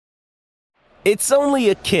It's only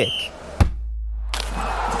a kick,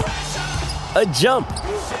 a jump,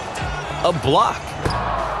 a block.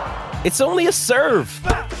 It's only a serve.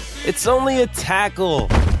 It's only a tackle,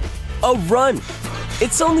 a run.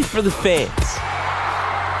 It's only for the fans.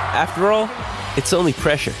 After all, it's only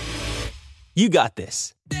pressure. You got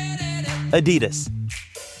this. Adidas.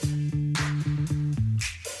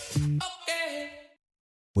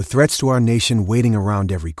 With threats to our nation waiting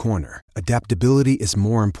around every corner, adaptability is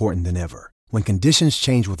more important than ever. When conditions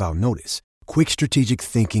change without notice, quick strategic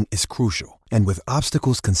thinking is crucial. And with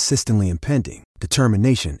obstacles consistently impending,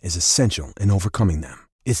 determination is essential in overcoming them.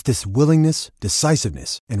 It's this willingness,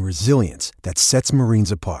 decisiveness, and resilience that sets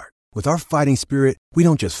Marines apart. With our fighting spirit, we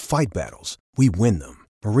don't just fight battles, we win them.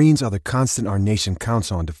 Marines are the constant our nation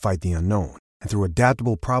counts on to fight the unknown. And through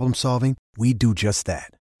adaptable problem solving, we do just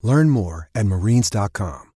that. Learn more at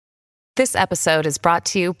marines.com. This episode is brought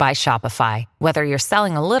to you by Shopify. Whether you're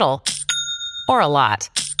selling a little or a lot,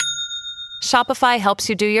 Shopify helps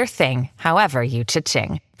you do your thing, however you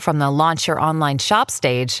cha-ching. From the launch your online shop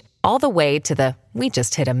stage, all the way to the we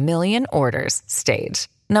just hit 1 million orders stage.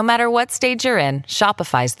 No matter what stage you're in,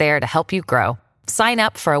 Shopify's there to help you grow. Sign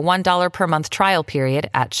up for a $1 per month trial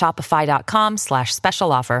period at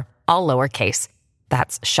shopify.com/special offer, all lowercase.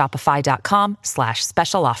 That's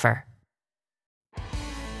shopify.com/special offer.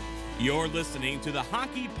 You're listening to the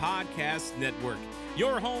Hockey Podcast Network,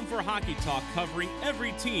 your home for hockey talk covering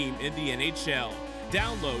every team in the NHL.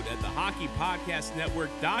 Download at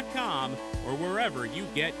thehockeypodcastnetwork.com or wherever you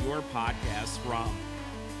get your podcasts from.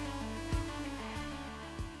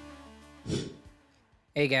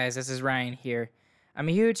 Hey guys, this is Ryan here. I'm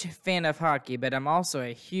a huge fan of hockey, but I'm also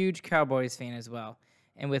a huge Cowboys fan as well.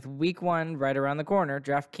 And with Week 1 right around the corner,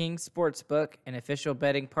 DraftKings Sportsbook, an official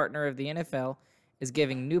betting partner of the NFL, is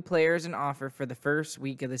giving new players an offer for the first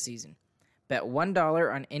week of the season. Bet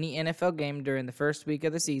 $1 on any NFL game during the first week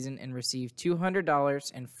of the season and receive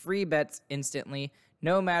 $200 in free bets instantly,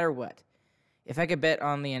 no matter what. If I could bet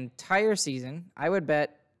on the entire season, I would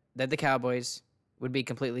bet that the Cowboys would be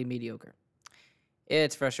completely mediocre.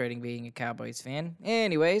 It's frustrating being a Cowboys fan.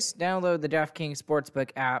 Anyways, download the DraftKings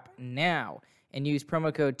Sportsbook app now and use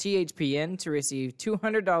promo code THPN to receive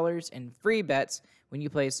 $200 in free bets when you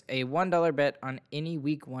place a $1 bet on any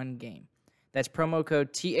Week 1 game. That's promo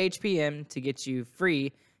code THPN to get you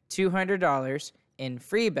free $200 in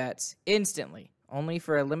free bets instantly, only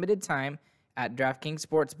for a limited time at DraftKings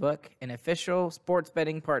Sportsbook, an official sports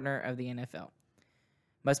betting partner of the NFL.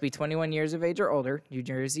 Must be 21 years of age or older, New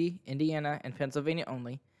Jersey, Indiana, and Pennsylvania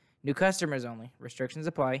only. New customers only. Restrictions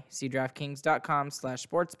apply. See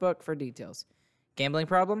DraftKings.com/sportsbook for details. Gambling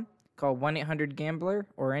problem? Call 1-800-GAMBLER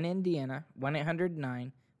or in Indiana,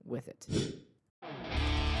 1-800-9-WITH-IT.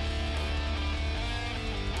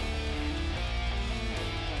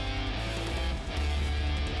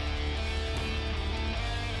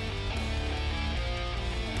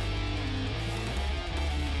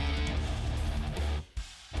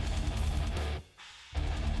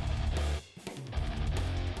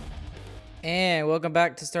 And welcome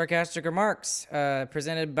back to Sarcastic Remarks,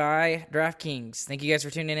 presented by DraftKings. Thank you guys for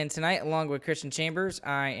tuning in tonight, along with Christian Chambers.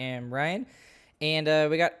 I am Ryan, and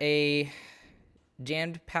we got a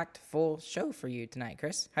jammed-packed full show for you tonight.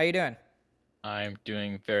 Chris, how you doing? I'm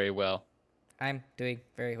doing very well. I'm doing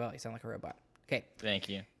very well. You sound like a robot. Okay. Thank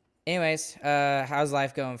you. Anyways, how's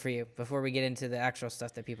life going for you? Before we get into the actual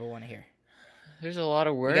stuff that people want to hear, There's a lot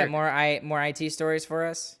of work. you got more IT stories for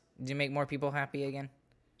us? Did you make more people happy again?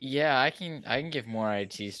 Yeah, I can give more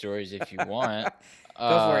IT stories if you want.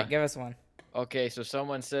 Go for it. Give us one. Okay, so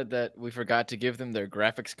someone said that we forgot to give them their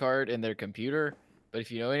graphics card and their computer. But if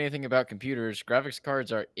you know anything about computers, graphics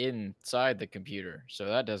cards are inside the computer. So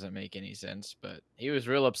that doesn't make any sense. But he was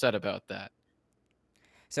real upset about that.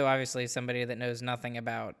 So obviously somebody that knows nothing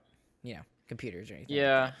about, computers or anything.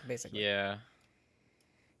 Yeah. Like that, basically. Yeah.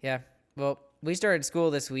 Yeah. Well, we started school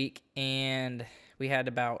this week, and we had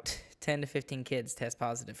about 10 to 15 kids test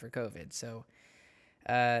positive for COVID. So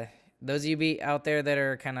those of you out there that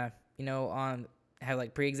are kind of, have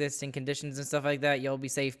like pre-existing conditions and stuff like that, you'll be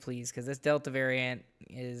safe, please, because this Delta variant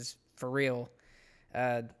is for real.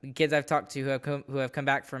 Kids I've talked to who have come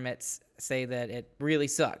back from it say that it really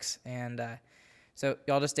sucks. And so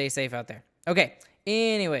y'all just stay safe out there. Okay.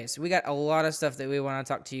 Anyways, we got a lot of stuff that we want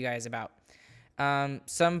to talk to you guys about.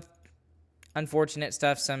 Some unfortunate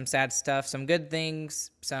stuff, some sad stuff, some good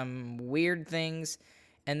things, some weird things,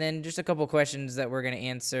 and then just a couple questions that we're going to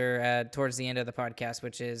answer towards the end of the podcast,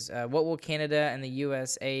 which is what will Canada and the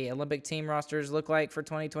USA Olympic team rosters look like for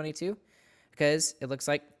 2022? Because it looks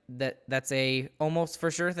like that's a almost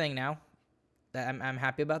for sure thing now. I'm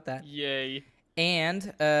happy about that. Yay.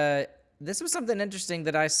 And this was something interesting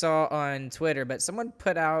that I saw on Twitter, but someone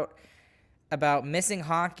put out about missing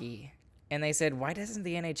hockey, and they said, why doesn't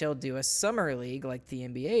the NHL do a summer league like the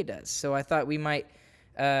NBA does? So I thought we might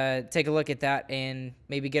take a look at that and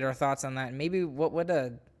maybe get our thoughts on that, and maybe what would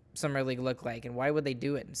a summer league look like, and why would they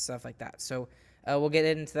do it, and stuff like that. So we'll get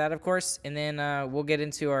into that, of course, and then we'll get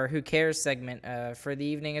into our Who Cares segment for the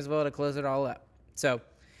evening as well to close it all up. So,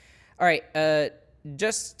 all right,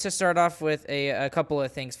 just to start off with a couple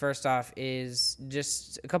of things. First off is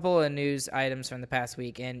just a couple of news items from the past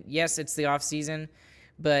week. And yes, it's the off season,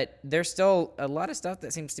 but there's still a lot of stuff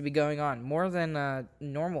that seems to be going on, more than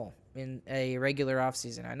normal in a regular off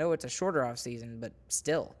season. I know it's a shorter off season, but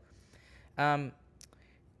still.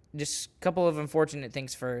 Just a couple of unfortunate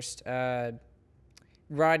things first.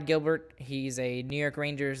 Rod Gilbert, he's a New York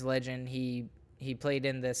Rangers legend. He played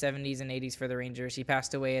in the 70s and 80s for the Rangers. He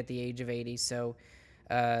passed away at the age of 80. So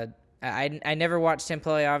I never watched him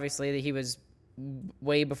play, obviously. He was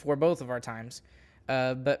way before both of our times.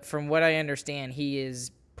 But from what I understand, he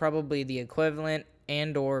is probably the equivalent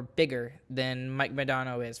and or bigger than Mike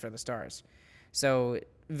Modano is for the Stars. So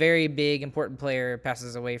very big, important player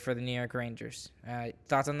passes away for the New York Rangers.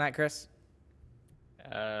 Thoughts on that, Chris?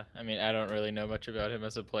 I mean, I don't really know much about him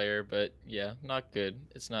as a player, but yeah, not good.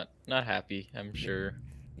 It's not happy, I'm sure.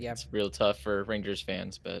 Yeah. It's real tough for Rangers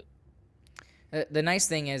fans, but the nice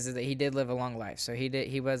thing is that he did live a long life. So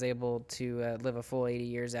he was able to live a full 80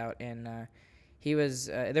 years out, and he was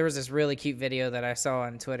there was this really cute video that I saw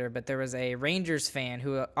on Twitter, but there was a Rangers fan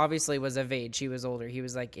who obviously was of age. He was older. He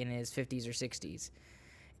was like in his 50s or 60s.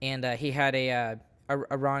 And he had a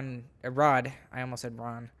Rod, I almost said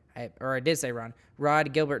Ron. I did say Ron,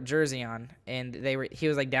 Rod Gilbert jersey on, and he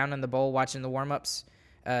was like down in the bowl watching the warm-ups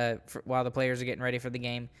while the players are getting ready for the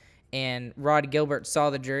game, and Rod Gilbert saw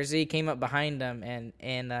the jersey, came up behind him,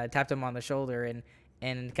 and tapped him on the shoulder,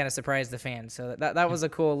 and kind of surprised the fans. So that was a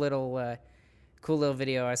cool little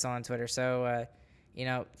video I saw on Twitter. So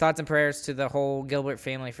thoughts and prayers to the whole Gilbert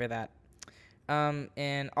family for that.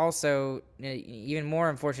 And also, even more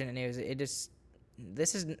unfortunate news,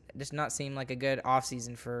 this does not seem like a good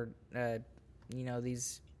offseason for,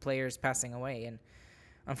 these players passing away. And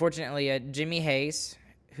unfortunately, Jimmy Hayes,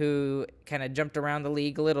 who kind of jumped around the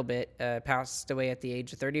league a little bit, passed away at the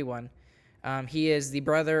age of 31. He is the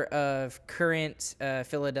brother of current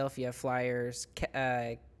Philadelphia Flyers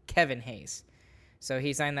Kevin Hayes. So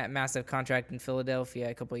he signed that massive contract in Philadelphia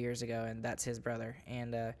a couple years ago, and that's his brother.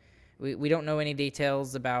 And we don't know any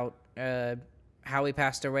details about how he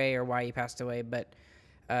passed away or why he passed away, but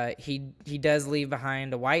he does leave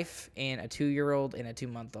behind a wife and a 2-year-old and a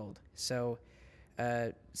 2-month-old. So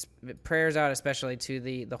prayers out especially to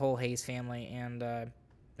the whole Hayes family. And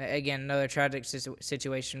again, another tragic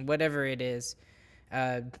situation, whatever it is,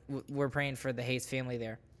 we're praying for the Hayes family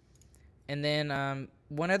there. And then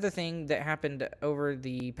one other thing that happened over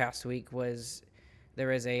the past week was there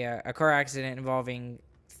was a car accident involving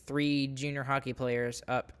 3 junior hockey players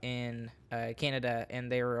up in Canada,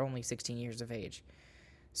 and they were only 16 years of age.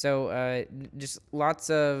 So just lots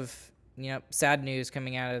of sad news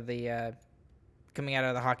coming out of the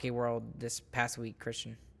hockey world this past week,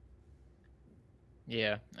 Christian.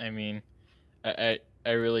 yeah, I mean, I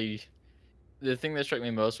really, the thing that struck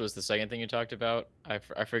me most was the second thing you talked about.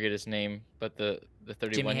 I forget his name, but the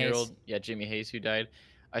 31-year-old, Jimmy Hayes, who died.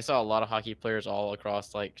 I saw a lot of hockey players all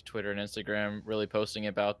across like Twitter and Instagram really posting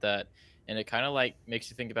about that, and it kind of like makes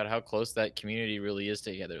you think about how close that community really is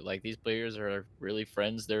together. Like these players are really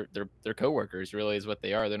friends. They're coworkers, really, is what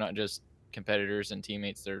they are. They're not just competitors and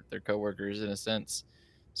teammates. They're coworkers in a sense.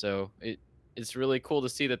 So it's really cool to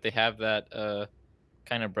see that they have that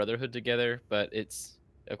kind of brotherhood together. But it's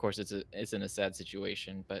in a sad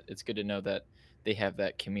situation. But it's good to know that they have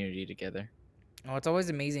that community together. Well, it's always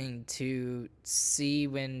amazing to see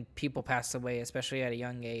when people pass away, especially at a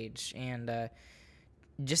young age, and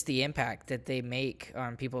just the impact that they make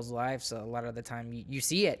on people's lives. A lot of the time, you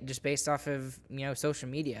see it just based off of social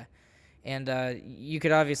media, and you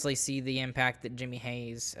could obviously see the impact that Jimmy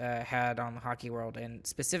Hayes had on the hockey world, and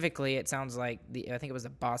specifically, it sounds like I think it was the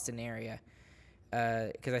Boston area,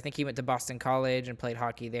 because I think he went to Boston College and played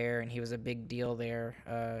hockey there, and he was a big deal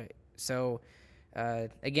there. So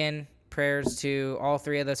again, prayers to all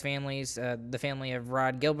 3 of those families, the family of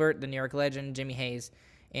Rod Gilbert, the New York legend, Jimmy Hayes,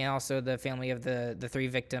 and also the family of the 3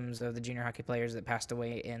 victims of the junior hockey players that passed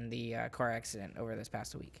away in the car accident over this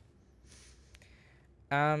past week.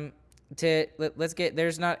 There's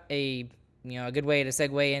not a good way to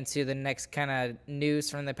segue into the next kind of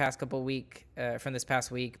news from the past from this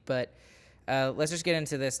past week, but let's just get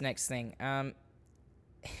into this next thing.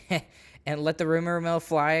 and let the rumor mill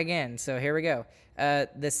fly again. So here we go.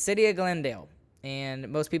 The city of Glendale, and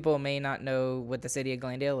most people may not know what the city of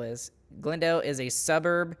Glendale is. Glendale is a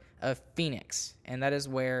suburb of Phoenix, and that is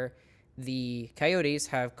where the Coyotes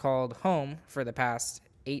have called home for the past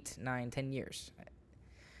 8, 9, 10 years.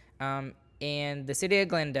 And the city of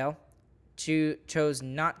Glendale chose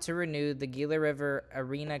not to renew the Gila River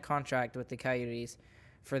Arena contract with the Coyotes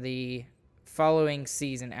for the following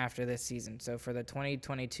season after this season, so for the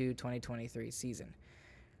 2022-2023 season.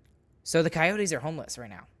 So the Coyotes are homeless right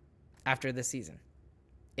now after this season.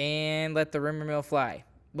 And let the rumor mill fly.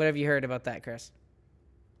 What have you heard about that, Chris?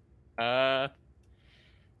 I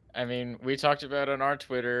mean, we talked about on our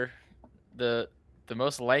Twitter, the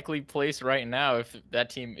most likely place right now, if that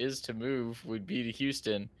team is to move, would be to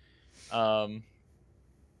Houston.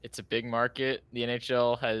 It's a big market. The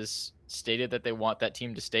NHL has stated that they want that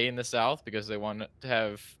team to stay in the South because they want to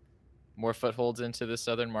have more footholds into the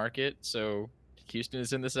Southern market. So Houston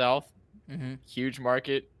is in the South. Mm-hmm. Huge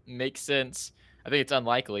market. Makes sense. I think it's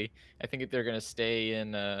unlikely. I think if they're going to stay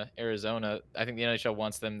in Arizona, I think the NHL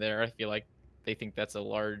wants them there. I feel like they think that's a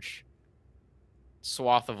large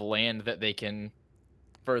swath of land that they can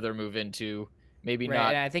further move into. Maybe right, not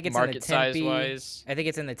and I think it's market in the Tempe, size wise. I think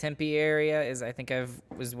it's in the Tempe area.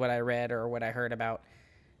 Was what I read or what I heard about.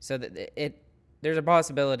 So that there's a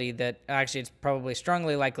possibility that actually it's probably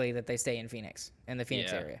strongly likely that they stay in Phoenix, in the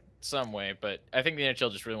Phoenix area. Some way, but I think the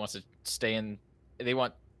NHL just really wants to stay in. They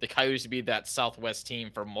want the Coyotes to be that Southwest team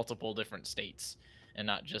for multiple different states, and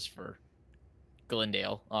not just for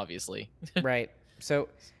Glendale, obviously. Right. So,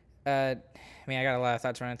 I got a lot of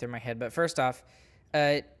thoughts running through my head, but first off,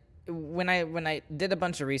 when I did a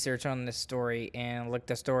bunch of research on this story and looked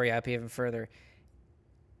the story up even further,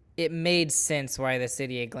 it made sense why the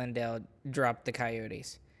city of Glendale dropped the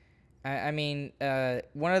Coyotes. One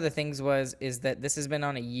of the things is that this has been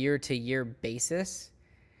on a year-to-year basis.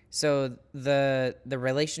 So the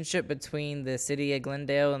relationship between the city of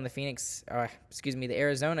Glendale and the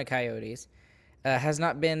Arizona Coyotes has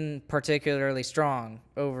not been particularly strong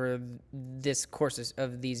over this course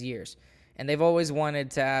of these years. And they've always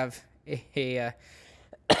wanted to have a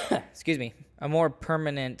more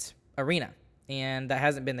permanent arena. And that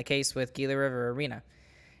hasn't been the case with Gila River Arena.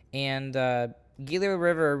 And Gila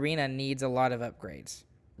River Arena needs a lot of upgrades,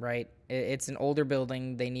 right? It's an older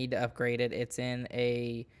building. They need to upgrade it. It's in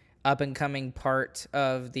a up-and-coming part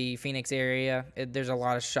of the Phoenix area. There's a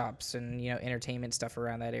lot of shops and, entertainment stuff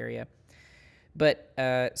around that area. But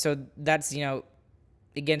so that's,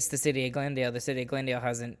 against the city of Glendale. The city of Glendale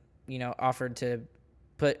hasn't, offered to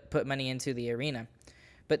put money into the arena.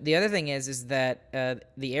 But the other thing is that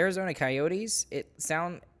the Arizona Coyotes,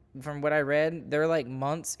 from what I read, they're like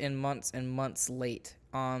months and months and months late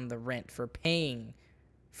on the rent for paying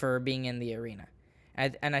for being in the arena.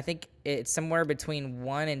 And I think it's somewhere between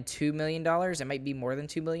 $1 and $2 million. It might be more than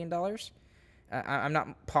 $2 million. I'm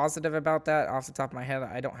not positive about that off the top of my head.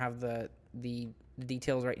 I don't have the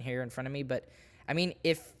details right here in front of me. But,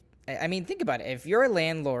 think about it. If you're a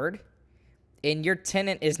landlord and your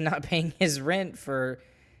tenant is not paying his rent for,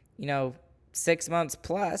 6 months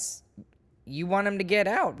plus, you want him to get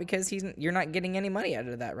out because you're not getting any money out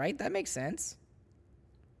of that, right? That makes sense.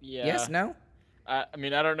 Yeah. Yes, no? I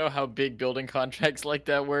don't know how big building contracts like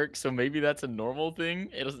that work, so maybe that's a normal thing.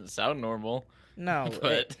 It doesn't sound normal. No.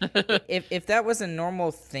 But if that was a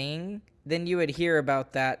normal thing, then you would hear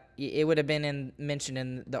about that. It would have been mentioned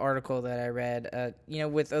in the article that I read,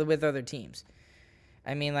 with other teams.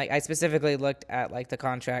 I specifically looked at the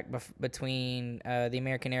contract between the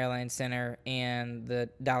American Airlines Center and the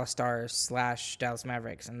Dallas Stars / Dallas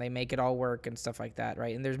Mavericks, and they make it all work and stuff like that,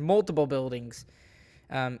 right? And there's multiple buildings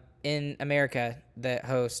in America that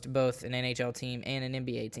host both an NHL team and an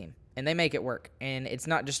NBA team, and they make it work. And it's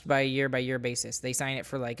not just by year basis. They sign it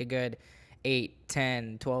for a good 8,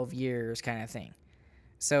 10, 12 years kind of thing.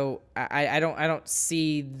 So I don't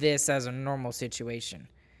see this as a normal situation.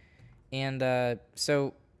 And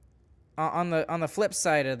so on the flip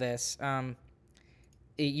side of this,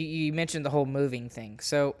 you mentioned the whole moving thing.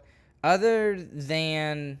 So other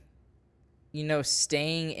than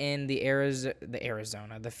staying in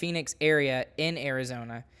the Phoenix area in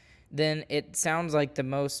Arizona, then it sounds like the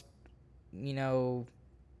most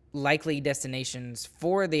likely destinations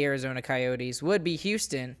for the Arizona Coyotes would be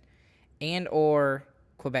Houston and or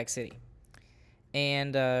Quebec City.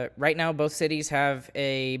 And right now, both cities have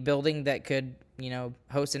a building that could,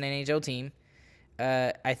 host an NHL team.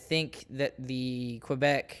 I think that the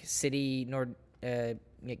Quebec City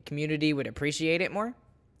community would appreciate it more,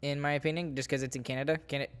 in my opinion, just because it's in Canada.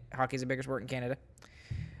 Hockey is a bigger sport in Canada.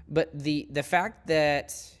 But the fact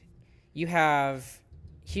that you have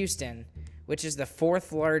Houston, which is the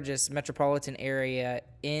 4th largest metropolitan area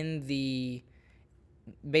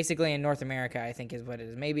basically in North America, I think is what it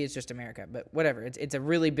is. Maybe it's just America, but whatever. It's a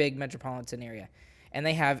really big metropolitan area. And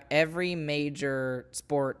they have every major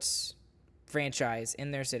sports franchise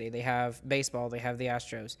in their city. They have baseball, they have the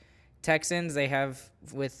Astros. Texans, they have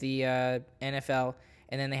with the NFL,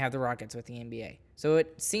 and then they have the Rockets with the NBA. So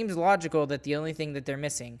it seems logical that the only thing that they're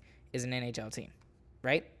missing is an NHL team,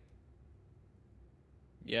 right?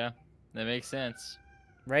 Yeah, that makes sense.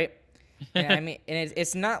 Right? And I mean, and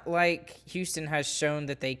it's not like Houston has shown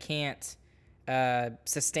that they can't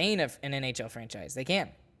sustain an NHL franchise. They can,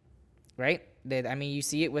 right? You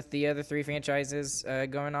see it with the other 3 franchises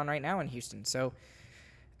going on right now in Houston. So,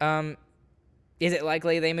 is it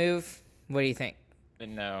likely they move? What do you think?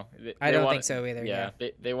 No, I don't think so either. Yeah,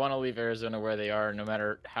 they want to leave Arizona where they are, no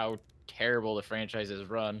matter how terrible the franchise is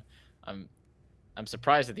run. I'm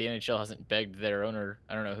surprised that the NHL hasn't begged their owner.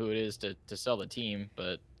 I don't know who it is to sell the team,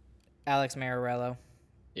 but Alex Marinello.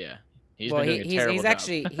 Yeah, he's been doing a terrible he's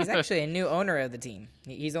job. he's actually a new owner of the team.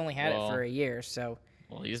 He's only had it for a year, so.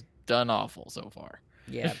 Well, he's done awful so far.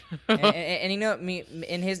 Yeah, and you know,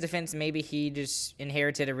 in his defense, maybe he just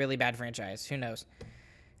inherited a really bad franchise. Who knows?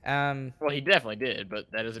 Well, he definitely did,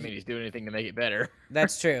 but that doesn't mean he's doing anything to make it better.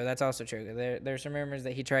 That's true. That's also true. There's some rumors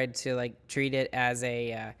that he tried to treat it as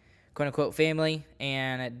a quote unquote family,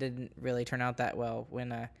 and it didn't really turn out that well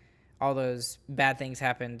when all those bad things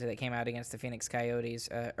happened that came out against the Phoenix Coyotes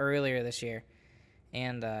earlier this year.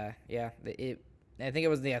 And I think it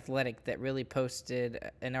was The Athletic that really posted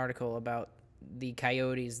an article about the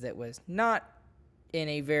Coyotes that was not in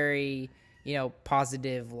a very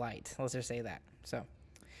positive light. Let's just say that. So.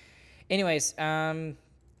 Anyways, I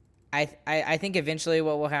think eventually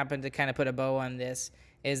what will happen to kind of put a bow on this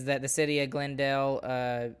is that the city of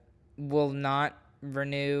Glendale will not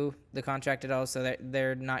renew the contract at all, so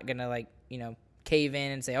they're not going to cave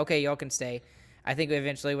in and say, okay, y'all can stay. I think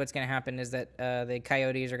eventually what's going to happen is that the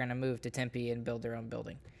Coyotes are going to move to Tempe and build their own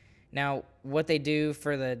building. Now, what they do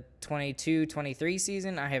for the 22-23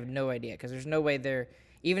 season, I have no idea, because there's no way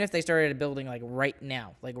even if they started a building right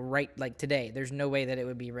now, today, there's no way that it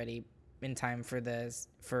would be ready in time for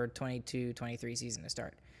 22-23 season to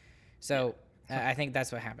start. So I think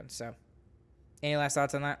that's what happens. So any last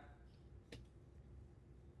thoughts on that?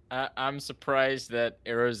 I'm surprised that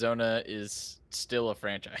Arizona is still a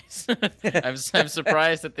franchise. I'm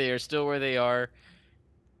surprised that they are still where they are,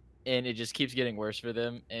 and it just keeps getting worse for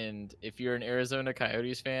them. And if you're an Arizona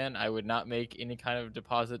Coyotes fan, I would not make any kind of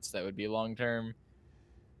deposits that would be long-term,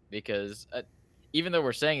 because even though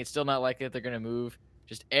we're saying it's still not likely that they're going to move,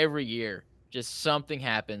 just every year, just something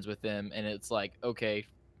happens with them, and it's like, okay,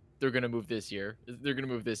 they're going to move this year. They're going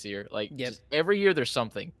to move this year. Just every year there's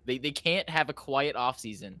something. They can't have a quiet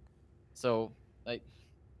offseason. So,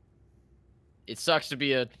 it sucks to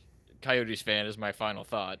be a Coyotes fan is my final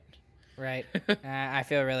thought. Right. I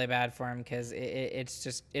feel really bad for him, because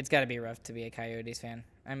it's got to be rough to be a Coyotes fan.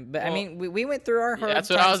 We went through our hard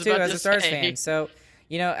times too as a Stars fan. So,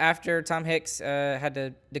 after Tom Hicks had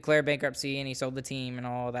to declare bankruptcy and he sold the team and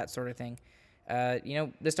all that sort of thing,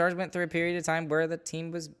 the Stars went through a period of time where the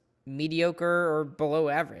team was mediocre or below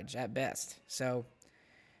average at best. So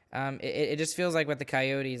it just feels like with the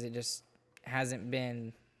Coyotes, it just hasn't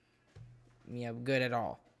been, good at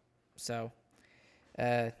all. So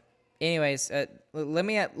anyways, let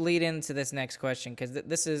me lead into this next question, because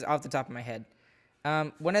this is off the top of my head.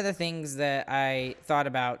 One of the things that I thought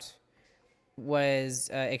about was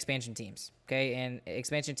expansion teams. Okay, and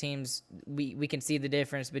expansion teams, we can see the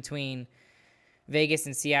difference between Vegas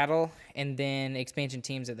and Seattle, and then expansion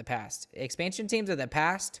teams of the past. Expansion teams of the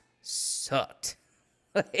past sucked.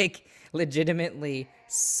 Legitimately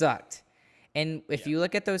sucked. And if you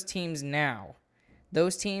look at those teams now,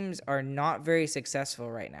 those teams are not very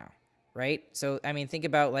successful right now, right? So, think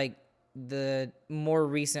about the more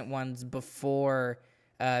recent ones before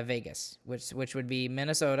Vegas, which would be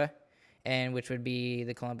Minnesota, and which would be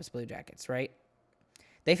the Columbus Blue Jackets, right?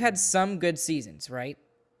 They've had some good seasons, right?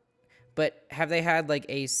 But have they had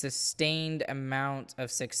a sustained amount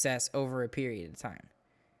of success over a period of time?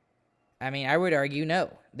 I would argue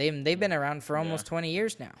no. They've been around for almost 20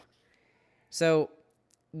 years now. So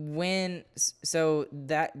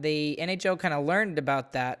that the NHL kind of learned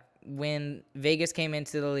about that when Vegas came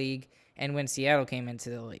into the league and when Seattle came into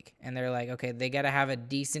the league. And they're like, okay, they got to have a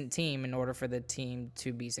decent team in order for the team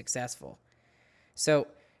to be successful. So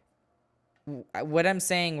what I'm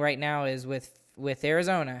saying right now is with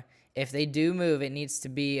Arizona, if they do move, it needs to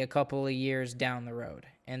be a couple of years down the road.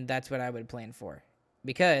 And that's what I would plan for.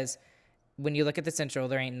 Because when you look at the Central,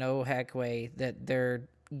 there ain't no heck way that they're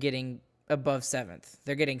getting above 7th.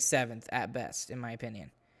 They're getting 7th at best, in my opinion.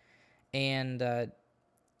 And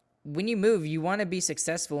when you move, you want to be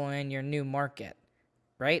successful in your new market,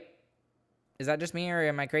 right? Is that just me, or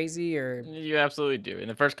am I crazy? Or You absolutely do. In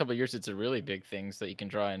the first couple of years, it's a really big thing so that you can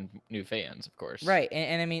draw in new fans, of course. right,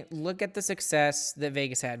 and I mean, look at the success that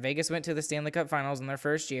Vegas had. Vegas went to the Stanley Cup Finals in their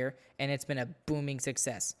first year, and it's been a booming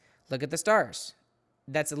success. Look at the Stars.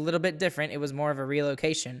 That's a little bit different. It was more of a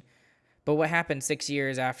relocation. But what happened 6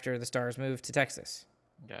 years after the Stars moved to Texas?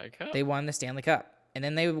 They won the Stanley Cup. And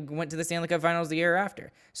then they went to the Stanley Cup Finals the year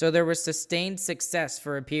after. So there was sustained success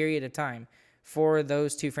for a period of time for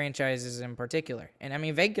those two franchises in particular. And, I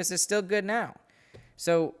mean, Vegas is still good now.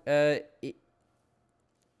 So I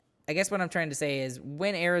guess what I'm trying to say is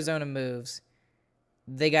when Arizona moves,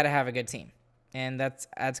 they got to have a good team. And that's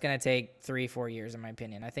going to take 3-4 years, in my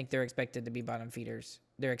opinion. I think they're expected to be bottom feeders.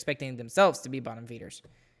 They're expecting themselves to be bottom feeders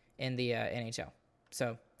in the NHL.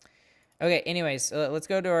 So, okay, anyways, let's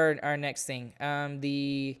go to our next thing.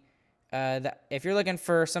 If you're looking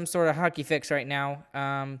for some sort of hockey fix right now,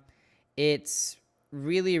 it's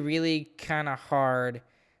really, really kind of hard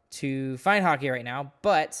to find hockey right now.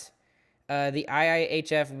 But the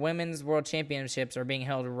IIHF Women's World Championships are being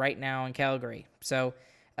held right now in Calgary. So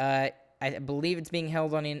I believe it's being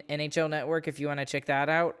held on an NHL Network if you want to check that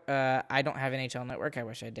out. I don't have NHL Network. I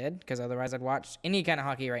wish I did, because otherwise I'd watch any kind of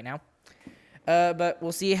hockey right now. But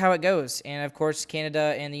we'll see how it goes. And, of course,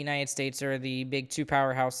 Canada and the United States are the big two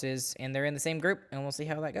powerhouses, and they're in the same group, and we'll see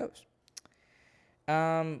how that goes.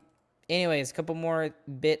 Anyways, a couple more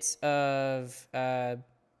bits of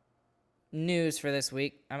news for this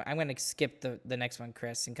week. I'm going to skip the next one,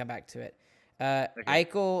 Chris, and come back to it. Okay.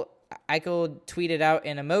 Eichel tweeted out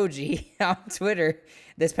an emoji on Twitter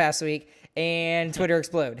this past week, and Twitter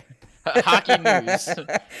exploded. Hockey news.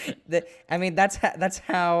 That's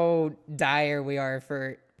how dire we are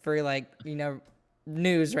for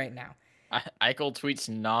news right now. Eichel tweets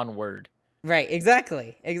non-word. Right,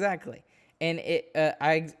 exactly. And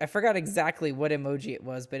I forgot exactly what emoji it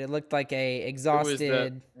was, but it looked like a exhausted. It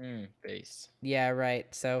was the face. Yeah, right.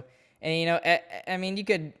 So, and you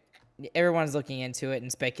could. Everyone's looking into it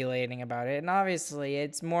and speculating about it, and obviously,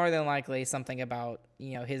 it's more than likely something about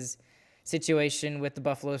his situation with the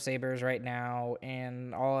Buffalo Sabres right now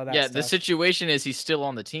and all of that. Yeah, stuff. The situation is he's still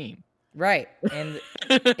on the team. Right, and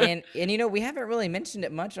we haven't really mentioned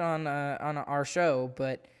it much on our show,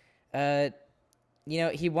 but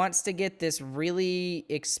he wants to get this really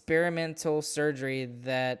experimental surgery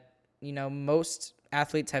that most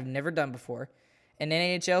athletes have never done before. An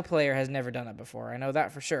NHL player has never done it before. I know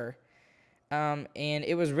that for sure. And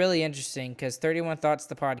it was really interesting because 31 Thoughts,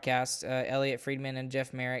 the podcast, Elliot Friedman and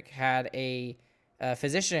Jeff Merrick had a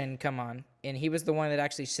physician come on, and he was the one that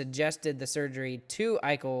actually suggested the surgery to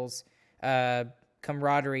Eichel's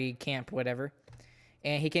camaraderie camp, whatever.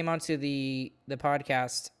 And he came onto the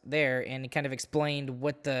podcast there and he kind of explained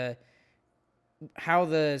how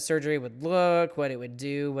the surgery would look, what it would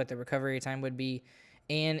do, what the recovery time would be.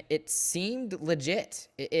 And it seemed legit.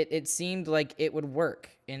 It seemed like it would work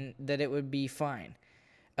and that it would be fine.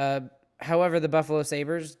 However, the Buffalo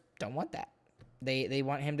Sabres don't want that. They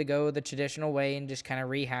want him to go the traditional way and just kind of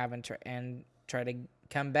rehab and try to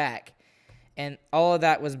come back. And all of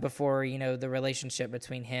that was before the relationship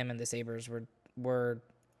between him and the Sabres were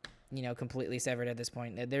completely severed at this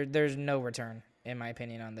point. There's no return, in my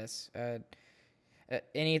opinion, on this.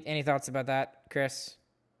 Any thoughts about that, Chris?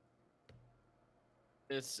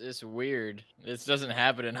 It's weird. This doesn't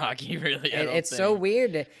happen in hockey, really. It's so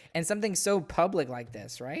weird, and something so public like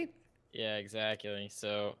this, right? Yeah, exactly.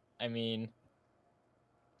 So,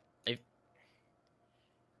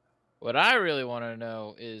 what I really want to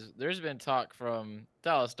know is there's been talk from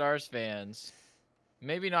Dallas Stars fans,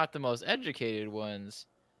 maybe not the most educated ones,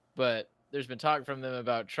 but there's been talk from them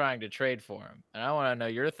about trying to trade for him, and I want to know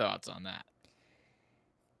your thoughts on that.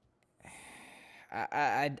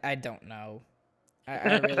 I don't know.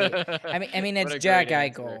 I really, it's Jack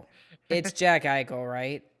Eichel. It's Jack Eichel,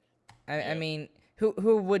 right? I mean,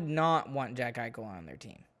 who would not want Jack Eichel on their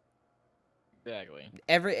team? Exactly.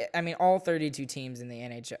 All 32 teams in the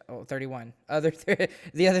NHL, 31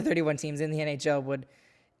 the other 31 teams in the NHL would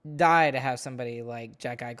die to have somebody like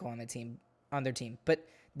Jack Eichel on their team. But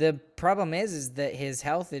the problem is that his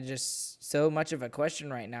health is just so much of a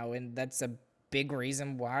question right now, and that's a big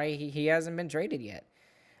reason why he hasn't been traded yet.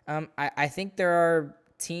 I think there are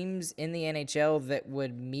teams in the NHL that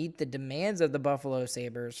would meet the demands of the Buffalo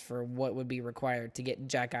Sabres for what would be required to get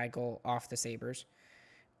Jack Eichel off the Sabres.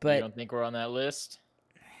 But you don't think we're on that list?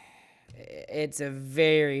 It's a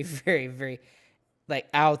very, very, very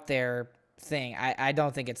out there thing. I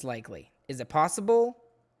don't think it's likely. Is it possible?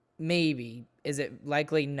 maybe. Is it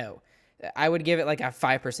likely? No. I would give it like a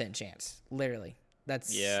 5% chance. Literally.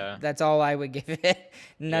 That's all I would give it.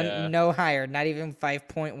 No higher, not even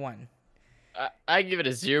 5.1. I give it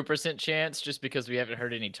a 0% chance just because we haven't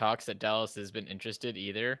heard any talks that Dallas has been interested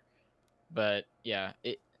either. But yeah,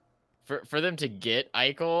 for them to get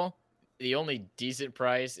Eichel, the only decent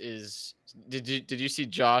price is did you see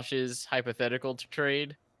Josh's hypothetical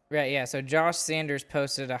trade? Right, yeah. So Josh Sanders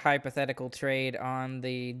posted a hypothetical trade on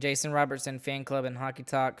the Jason Robertson Fan Club and Hockey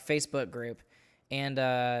Talk Facebook group. And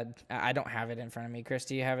I don't have it in front of me. Chris,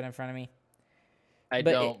 do you have it in front of me?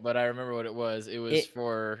 But I remember what it was. It was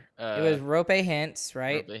for it was Rope Hintz,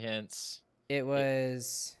 right? Rope Hintz. It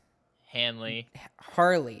was Hanley.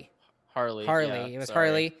 Harley. Yeah, it was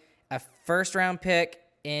Harley. A first-round pick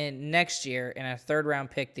in next year and a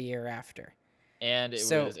third-round pick the year after. And it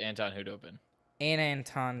was Anton Khudobin.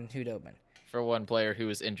 For one player who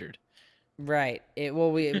was injured. Right. That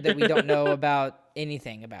we don't know about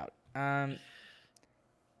anything about.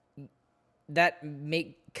 That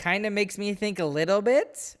kind of makes me think a little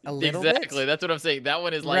bit. Exactly. That's what I'm saying. That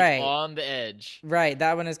one is like on the edge. Right.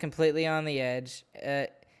 That one is completely on the edge.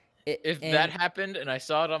 If that happened and I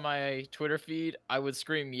saw it on my Twitter feed, I would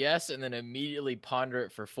scream yes and then immediately ponder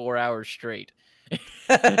it for 4 hours straight.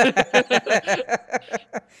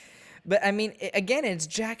 But I mean, again, it's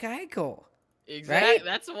Jack Eichel. Exactly. Right?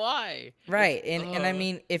 That's why. Right. And I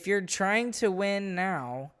mean, if you're trying to win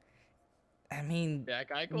now, I mean, Jack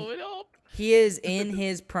Eichel would help. He is in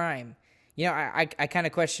his prime. You know, I kind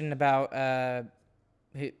of question about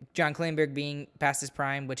John Klingberg being past his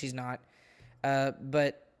prime, which he's not.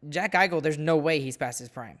 But Jack Eichel, there's no way he's past his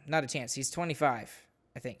prime. Not a chance. He's 25,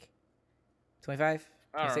 I think. 25?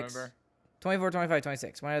 26? I don't remember. 24, 25,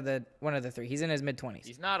 26. One of the three. He's in his mid-20s.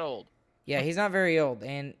 He's not old. Yeah, he's not very old,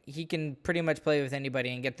 and he can pretty much play with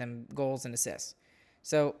anybody and get them goals and assists.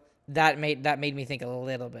 So that made me think a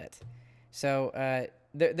little bit. So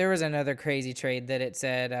there was another crazy trade that it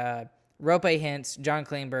said Rope Hintz, John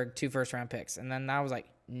Klingberg, 2 first-round picks, and then I was like,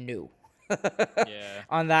 no. Yeah.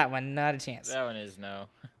 On that one, not a chance. That one is no.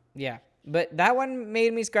 Yeah, but that one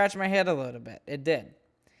made me scratch my head a little bit. It did.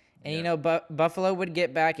 And, you know, Buffalo would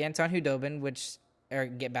get back Anton Khudobin,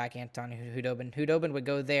 Khudobin would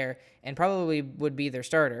go there and probably would be their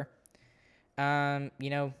starter. You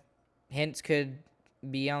know, Hintz could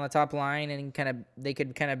be on the top line and they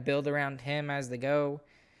could kind of build around him as they go.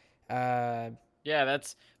 Yeah,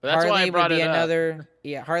 that's Harley why I brought would be it up.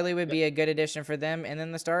 Yeah, Harley would be a good addition for them, and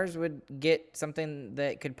then the Stars would get something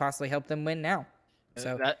that could possibly help them win now.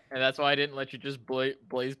 So that's why I didn't let you just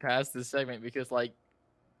blaze past this segment because, like,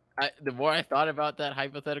 the more I thought about that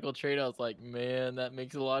hypothetical trade, I was like, man, that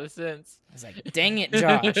makes a lot of sense. I was like, dang it,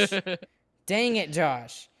 Josh. Dang it,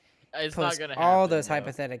 Josh. It's Post not going to happen. all those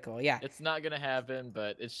hypothetical. Yeah. It's not going to happen,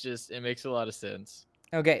 but it makes a lot of sense.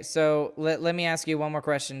 Okay, so let me ask you one more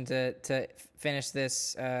question to finish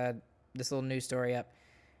this little news story up.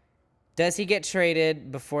 Does he get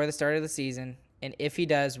traded before the start of the season? And if he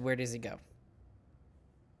does, where does he go?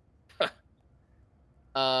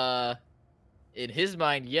 In his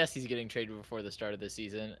mind, yes, he's getting traded before the start of the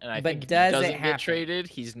season, and I think if he does it doesn't happen? get traded,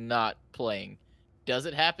 he's not playing. Does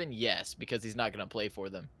it happen? Yes, because he's not going to play for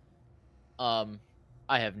them. I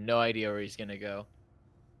have no idea where he's going to go.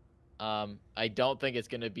 I don't think it's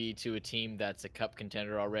going to be to a team that's a cup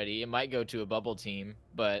contender already. It might go to a bubble team,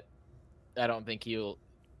 but I don't think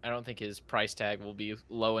his price tag will be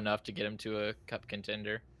low enough to get him to a cup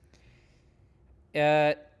contender.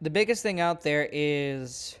 The biggest thing out there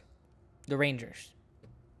is the Rangers.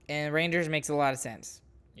 And Rangers makes a lot of sense.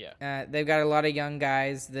 Yeah. They've got a lot of young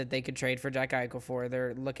guys that they could trade for Jack Eichel for.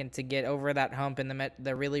 They're looking to get over that hump in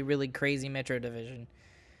the really, really crazy Metro division.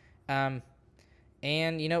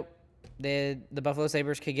 And, you know, the Buffalo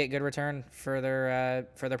Sabres could get good return for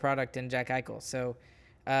their product in Jack Eichel. So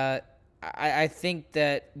I think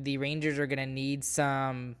that the Rangers are going to need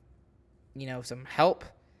some help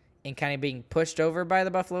in kind of being pushed over by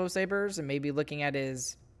the Buffalo Sabres and maybe looking at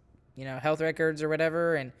his, health records or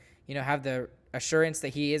whatever and, have the assurance that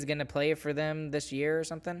he is going to play for them this year or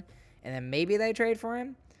something. And then maybe they trade for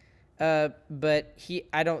him. But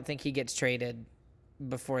I don't think he gets traded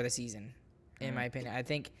before the season, in my opinion.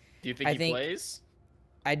 Do you think he plays?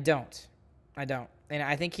 I don't. And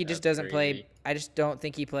I think he just doesn't play. I just don't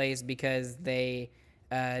think he plays because they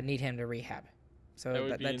need him to rehab.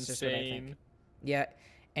 So that's just what I think. Yeah.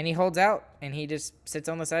 And he holds out, and he just sits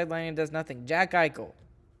on the sideline and does nothing. Jack Eichel,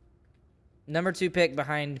 number 2 pick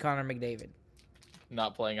behind Connor McDavid.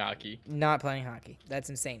 Not playing hockey. That's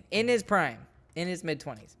insane. In his prime, in his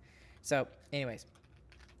mid-20s. So, anyways.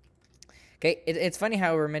 Okay, it's funny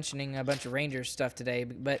how we're mentioning a bunch of Rangers stuff today,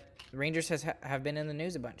 but Rangers have been in the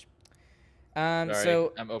news a bunch. Sorry,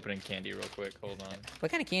 So I'm opening candy real quick. Hold on.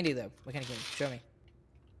 what kind of candy though? What kind of candy? Show me.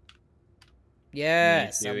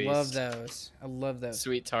 Yes, I love Chewies. those. I love those.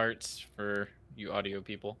 Sweet tarts for you audio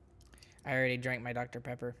people. I already drank my Dr.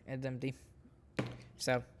 Pepper. It's empty.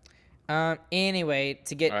 So, anyway,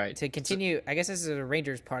 All right. to continue, I guess this is a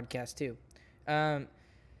Rangers podcast too.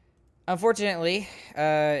 Unfortunately,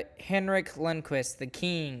 Henrik Lundqvist, the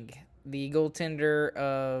king, the goaltender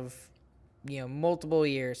of multiple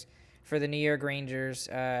years for the New York Rangers,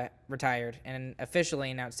 retired and officially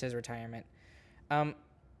announced his retirement.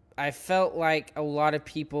 I felt like a lot of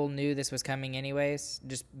people knew this was coming anyways,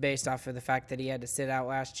 just based off of the fact that he had to sit out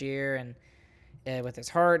last year and with his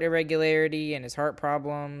heart irregularity and his heart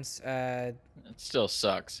problems. It still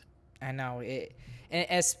sucks. I know it, and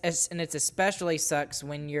it's especially sucks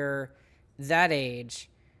when you're that age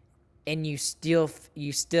and you still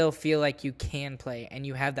feel like you can play and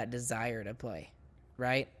you have that desire to play,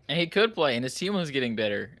 right? And he could play, and his team was getting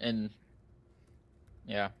better. And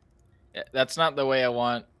yeah, that's not the way I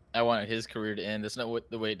wanted his career to end. That's not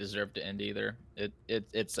the way it deserved to end either.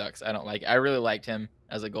 It sucks. I don't like it. I really liked him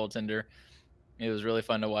as a goaltender. It was really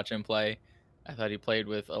fun to watch him play. I thought he played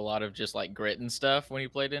with a lot of just like grit and stuff when he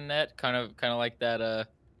played in net. Kind of like that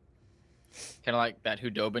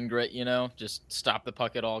Hudobin grit, just stop the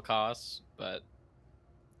puck at all costs. But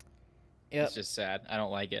it's just sad. I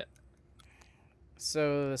don't like it.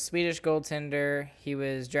 So the Swedish goaltender, he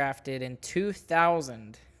was drafted in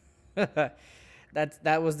 2000.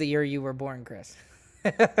 That was the year you were born, Chris.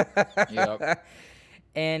 Yep.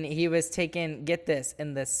 And he was taken, get this,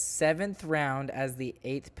 in the 7th round as the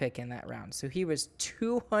 8th pick in that round. So he was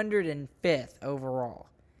 205th overall.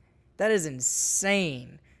 That is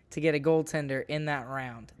insane to get a goaltender in that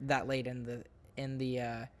round that late in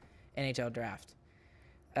the NHL draft.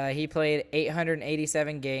 He played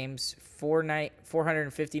 887 games,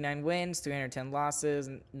 459 wins, 310 losses,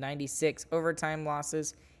 96 overtime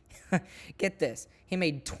losses. Get this. He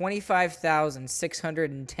made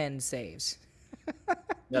 25,610 saves.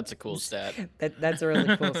 That's a cool stat. That's a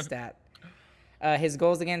really cool stat. His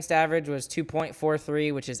goals against average was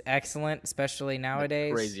 2.43, which is excellent, especially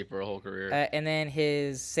nowadays. That's crazy for a whole career. And then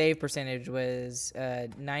his save percentage was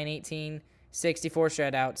 918, 64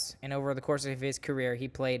 shutouts, and over the course of his career, he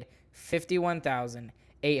played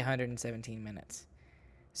 51,817 minutes.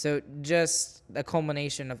 So just a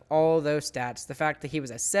culmination of all those stats. The fact that he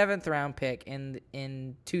was a 7th round pick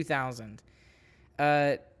in 2000.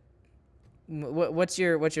 What's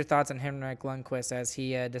your thoughts on Henrik Lundqvist as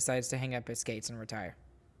he decides to hang up his skates and retire?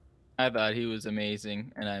 I thought he was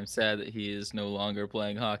amazing, and I'm sad that he is no longer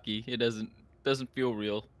playing hockey. It doesn't feel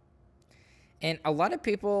real. And a lot of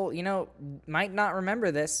people, might not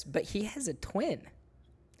remember this, but he has a twin.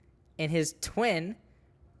 And his twin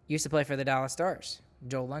used to play for the Dallas Stars,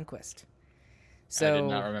 Joel Lundqvist. So I did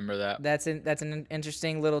not remember that. That's an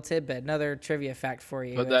interesting little tidbit. Another trivia fact for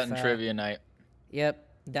you. Put that in trivia night. Yep,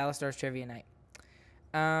 Dallas Stars trivia night.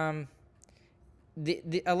 A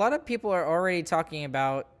lot of people are already talking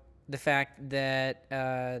about the fact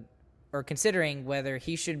that, or considering whether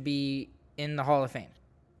he should be in the Hall of Fame.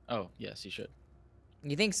 Oh, yes, he should.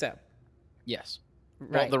 You think so? Yes.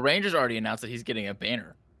 Right. Well, the Rangers already announced that he's getting a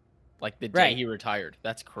banner, like the day he retired.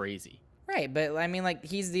 That's crazy. Right, but I mean, like,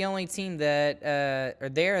 he's the only team that, or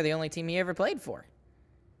they're the only team he ever played for.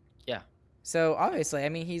 Yeah. So obviously, I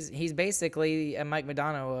mean, he's basically a Mike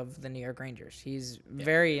Modano of the New York Rangers. He's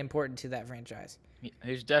very important to that franchise.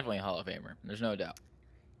 He's definitely a Hall of Famer. There's no doubt.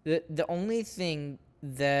 The only thing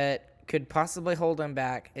that could possibly hold him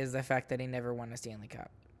back is the fact that he never won a Stanley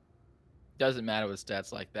Cup. Doesn't matter with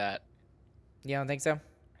stats like that. You don't think so?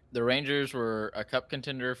 The Rangers were a cup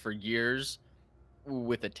contender for years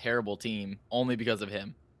with a terrible team only because of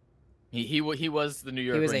him. He was the New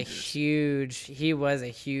York Rangers. He was a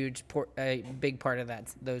huge big part of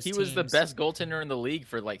those teams. He was the best goaltender in the league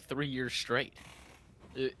for like 3 years straight.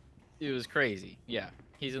 It was crazy. Yeah,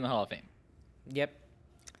 he's in the Hall of Fame. Yep.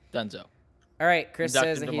 Dunzo. All right, Chris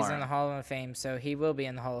Inducted says that tomorrow. he's in the Hall of Fame, so he will be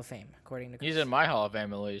in the Hall of Fame, according to Chris. He's in my Hall of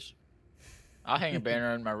Fame, at least. I'll hang a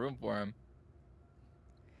banner in my room for him.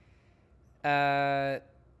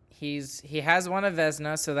 He has won a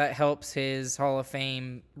Vezina, so that helps his Hall of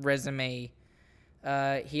Fame resume.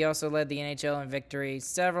 He also led the NHL in victory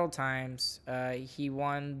several times. He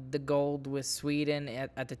won the gold with Sweden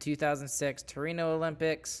at the 2006 Torino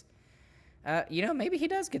Olympics. Maybe he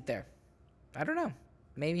does get there. I don't know.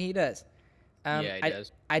 Maybe he does. Yeah, he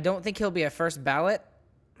does. I don't think he'll be a first ballot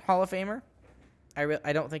Hall of Famer.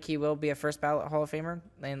 I don't think he will be a first ballot Hall of Famer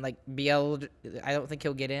and like I don't think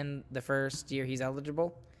he'll get in the first year he's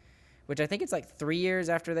eligible, which I think it's like 3 years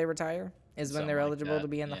after they retire is when Something they're like eligible that, to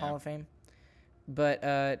be in the yeah. Hall of Fame.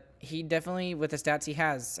 But he definitely, with the stats he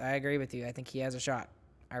has, I agree with you. I think he has a shot.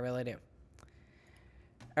 I really do.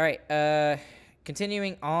 All right,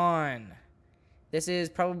 continuing on. This is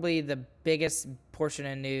probably the biggest portion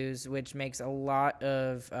of news, which makes a lot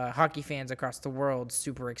of hockey fans across the world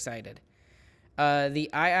super excited. The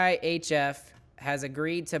IIHF has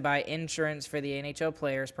agreed to buy insurance for the NHL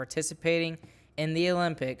players participating in the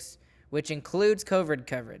Olympics, which includes COVID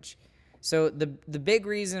coverage. So the big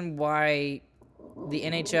reason why the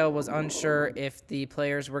NHL was unsure if the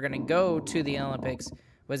players were going to go to the Olympics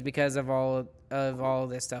was because of all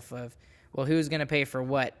this stuff of, well, who's going to pay for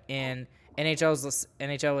what? And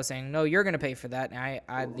NHL was saying, no, you're going to pay for that.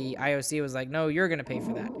 And the IOC was like, no, you're going to pay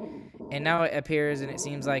for that. And now it appears, and it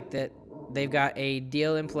seems like that they've got a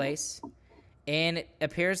deal in place, and it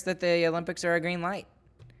appears that the Olympics are a green light.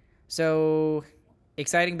 So,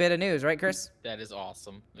 exciting bit of news, right, Chris? That is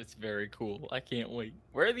awesome. It's very cool. I can't wait.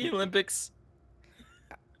 Where are the Olympics?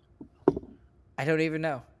 I don't even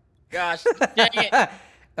know. Gosh, dang it.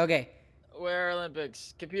 Okay. Where are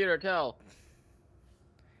Olympics? Computer, tell.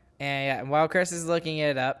 And while Chris is looking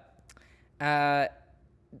it up,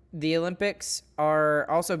 the Olympics are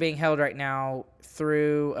also being held right now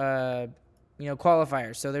through,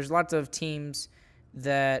 qualifiers. So there's lots of teams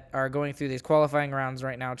that are going through these qualifying rounds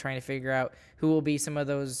right now, trying to figure out who will be some of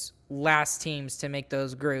those last teams to make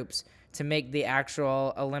those groups to make the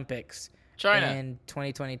actual Olympics. China. In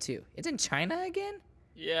 2022. It's in China again?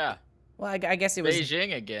 Yeah. Well, I guess it was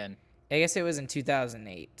Beijing again. I guess it was in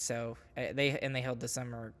 2008. So they held the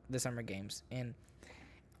summer games. And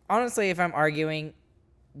honestly, if I'm arguing,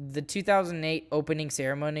 the 2008 opening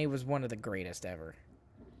ceremony was one of the greatest ever.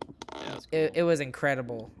 Yeah, that's cool. It was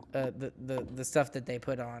incredible. The stuff that they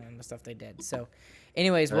put on and the stuff they did. So,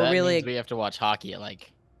 anyways, So we're that really means we have to watch hockey at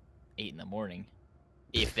like 8 a.m,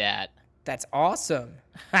 if that. That's awesome.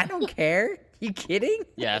 I don't care. You kidding?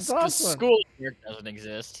 Yeah, That's awesome. school here doesn't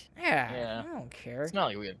exist. Yeah, I don't care. It's not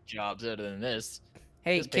like we have jobs other than this.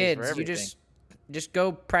 Hey This pays for kids, you everything. just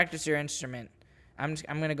go practice your instrument. I'm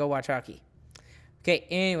gonna go watch hockey. Okay.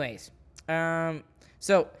 Anyways,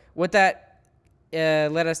 so what that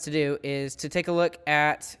led us to do is to take a look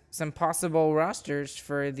at some possible rosters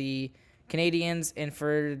for the Canadians and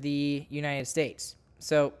for the United States.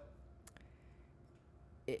 So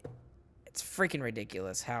it's freaking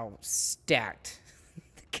ridiculous how stacked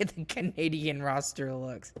the Canadian roster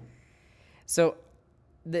looks. So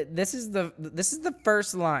this is the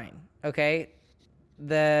first line, okay,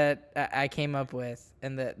 that I came up with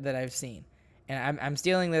and that I've seen, and I'm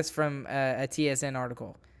stealing this from a TSN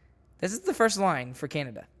article. This is the first line for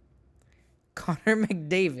Canada: Connor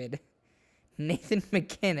McDavid, Nathan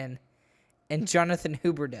McKinnon, and Jonathan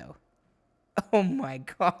Huberdeau. Oh my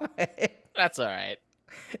god, That's all right.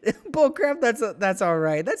 bullcrap. That's all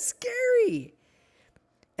right. That's scary.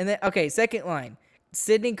 And then okay, second line: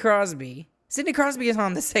 Sidney Crosby. Sidney Crosby is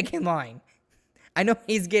on the second line. I know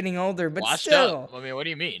he's getting older, but Washed still. up. I mean, what do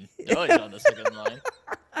you mean? No, he's on the second line.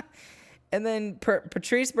 And then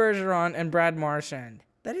Patrice Bergeron and Brad Marchand.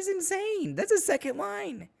 That is insane. That's a second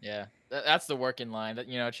line. Yeah, that's the working line.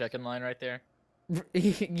 Checking line right there.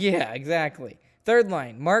 Yeah, exactly. Third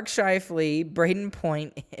line: Mark Scheifele, Braden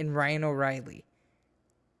Point, and Ryan O'Reilly.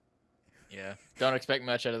 Yeah, don't expect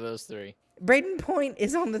much out of those three. Braden Point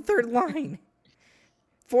is on the third line.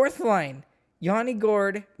 Fourth line: Yanni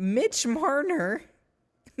Gord, Mitch Marner,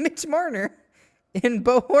 and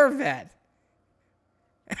Bo Horvat.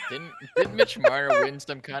 Didn't Mitch Marner win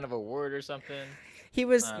some kind of award or something? He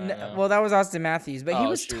was I don't know. well, that was Austin Matthews, but he Oh,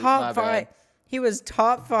 was shoot, top my 5. bad. He was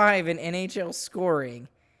top 5 in NHL scoring,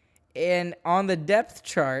 and on the depth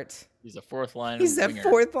chart, He's a fourth line. he's a winger.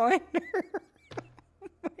 fourth liner.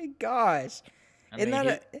 Oh my gosh! I Isn't mean,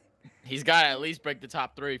 that he's got to at least break the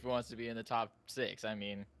top 3 if he wants to be in the top 6. I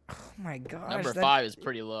mean, oh my gosh! number that- 5 is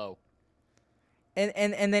pretty low.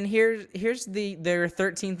 And then here's their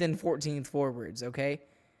 13th and 14th forwards. Okay,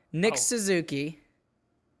 Nick Oh. Suzuki.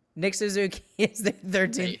 Nick Suzuki is their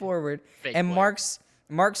 13th Fake- forward, fake and player.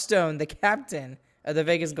 Mark Stone, the captain of the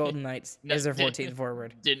Vegas Golden Knights, No, is their 14th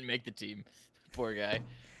forward. Didn't make the team. Poor guy.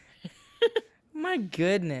 My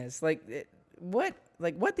goodness, what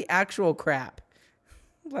the actual crap?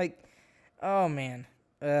 Like, oh man,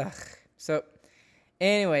 ugh. So,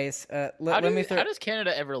 anyways, let me throw. How does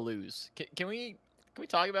Canada ever lose? Can we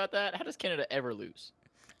talk about that? How does Canada ever lose?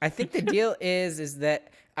 I think the deal is that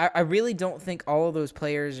I really don't think all of those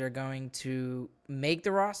players are going to make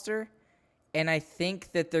the roster, and I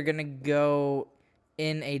think that they're gonna go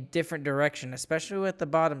in a different direction, especially with the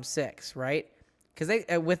bottom 6, right? Because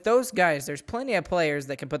with those guys, there's plenty of players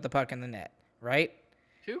that can put the puck in the net, right?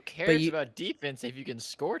 Who cares about defense if you can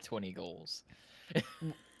score 20 goals?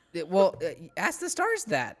 Well, ask the Stars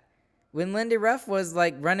that. When Lindy Ruff was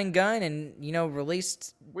like run and gun and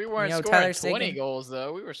released, we weren't scoring Tyler 20 goals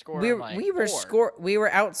though. We were scoring we were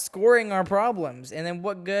outscoring our problems. And then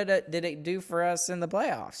what good did it do for us in the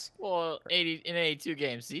playoffs? Well, in an 82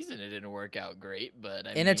 game season, it didn't work out great, but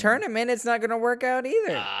in a tournament, it's not going to work out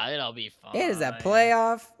either. It'll be fine. It is a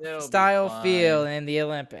playoff style feel in the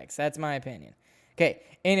Olympics. That's my opinion. Okay.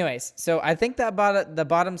 Anyways, so I think that the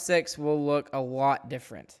bottom 6 will look a lot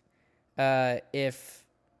different. If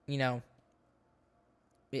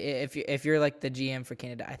you're like the GM for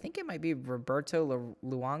Canada, I think it might be Roberto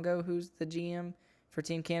Luongo who's the GM for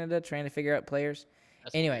Team Canada, trying to figure out players.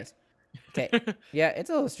 That's anyways, okay, yeah, it's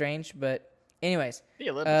a little strange, but anyways, the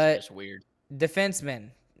Olympics are just weird. Defenseman,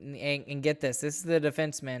 and get this is the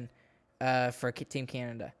defenseman for Team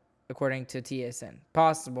Canada according to TSN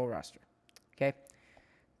possible roster. Okay,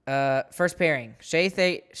 first pairing: Shea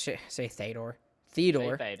Theodore.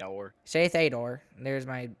 There's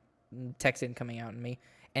my Texan coming out in me.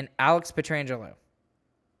 And Alex Pietrangelo.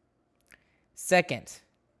 Second,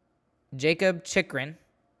 Jacob Chychrun,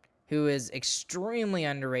 who is extremely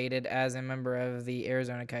underrated as a member of the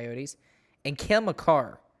Arizona Coyotes. And Cale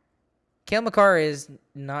Makar. Cale Makar is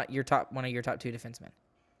not one of your top 2 defensemen.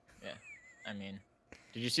 Yeah, I mean,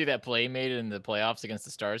 did you see that play he made in the playoffs against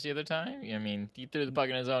the Stars the other time? I mean, he threw the puck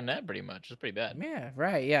in his own net pretty much. It's pretty bad. Yeah,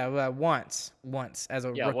 right. Yeah, once as a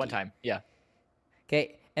rookie. Yeah, one time. Yeah.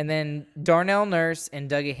 Okay, and then Darnell Nurse and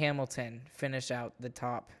Dougie Hamilton finish out the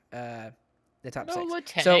top 6.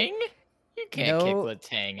 Letang? So, you can't kick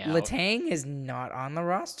Letang out. Letang is not on the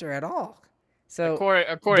roster at all. So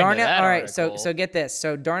according Darnell, to that all right. article, So get this.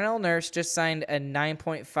 So Darnell Nurse just signed a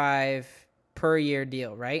 9.5 per year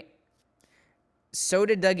deal, right? So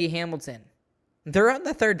did Dougie Hamilton. They're on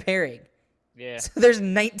the third pairing. Yeah. So there's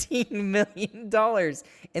 $19 million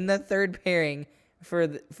in the third pairing for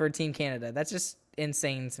Team Canada. That's just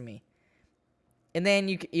insane to me. And then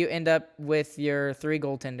you end up with your 3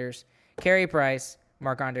 goaltenders: Carey Price,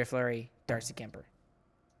 Marc-Andre Fleury, Darcy Kemper.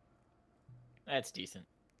 That's decent.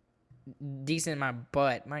 Decent in my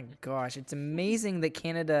butt. My gosh, it's amazing that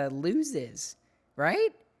Canada loses, right?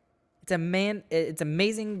 It's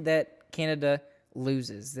amazing that Canada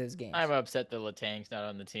loses those games. I'm upset that Letang's not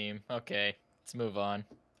on the team. Okay, let's move on.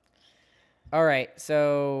 All right,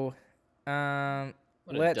 so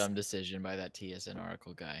What a dumb decision by that TSN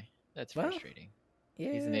article guy. That's frustrating.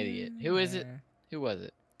 Yeah, he's an idiot. Who is it? Who was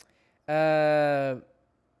it?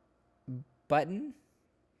 Button.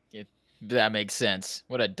 That makes sense.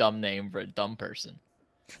 What a dumb name for a dumb person.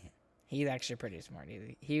 He's actually pretty smart.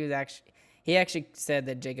 He actually said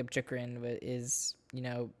that Jacob Chychrun is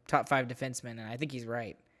top 5 defenseman, and I think he's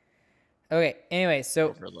right. Okay. Anyway, so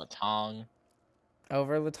over Letang.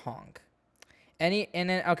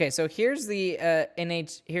 So here's the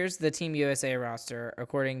here's the Team USA roster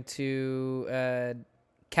according to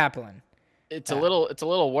Kaplan. It's a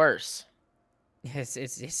little worse.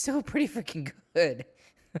 It's still pretty freaking good.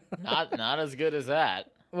 not as good as that.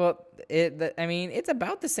 Well, it's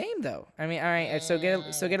about the same though. I mean, all right. So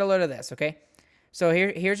get a load of this, okay? So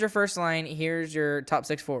here's your first line. Here's your top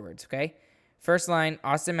 6 forwards, okay? First line: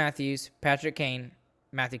 Austin Matthews, Patrick Kane,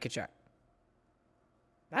 Matthew Tkachuk.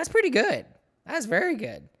 That's pretty good. That's very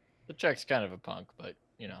good. Tkachuk's kind of a punk, but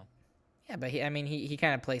Yeah, but he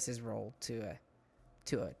kind of plays his role to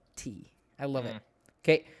a T. I love it.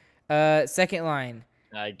 Okay. Second line: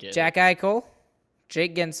 I get Jack Eichel,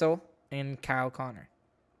 Jake Gensel, and Kyle Connor.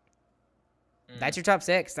 That's your top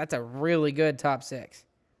 6. That's a really good top 6.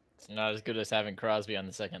 It's not as good as having Crosby on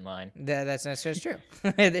the second line. That's true.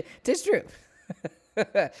 It's true.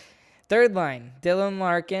 Third line: Dylan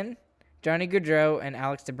Larkin, Johnny Gaudreau, and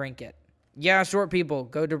Alex DeBrincat. Yeah, short people,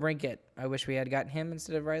 go DeBrincat. I wish we had gotten him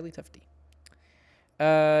instead of Riley Tufte.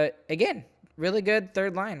 Again, really good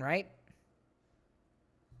third line, right?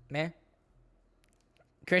 Man.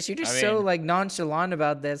 Chris, you're just so nonchalant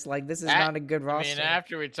about this. Like, this is not a good roster. I mean,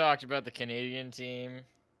 after we talked about the Canadian team,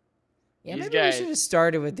 maybe we should have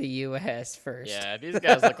started with the U.S. first. Yeah, these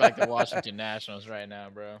guys look like the Washington Nationals right now,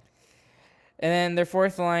 bro. And then their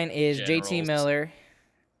fourth line is JT Miller,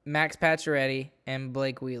 Max Pacioretty, and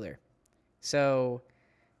Blake Wheeler. So,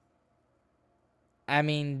 I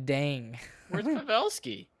mean, dang. Where's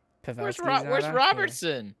Pavelski? Where's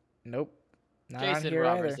Robertson? Nope. Not Jason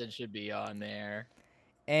Robertson should be on there.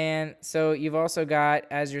 And so you've also got,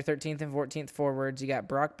 as your 13th and 14th forwards, you got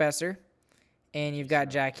Brock Besser, and you've got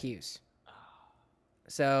Jack Hughes.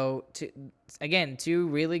 So, again, two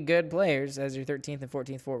really good players as your 13th and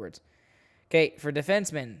 14th forwards. Okay, for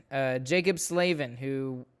defensemen, Jacob Slavin,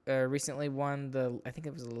 who recently won I think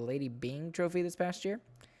it was the Lady Byng Trophy this past year,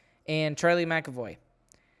 and Charlie McAvoy.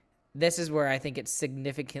 This is where I think it's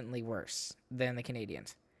significantly worse than the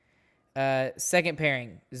Canadians. Second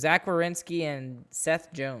pairing, Zach Werenski and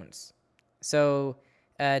Seth Jones. So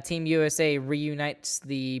Team USA reunites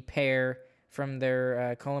the pair from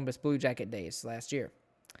their Columbus Blue Jacket days last year.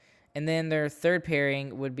 And then their third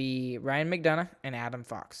pairing would be Ryan McDonough and Adam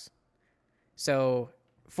Fox. So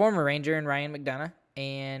former Ranger and Ryan McDonough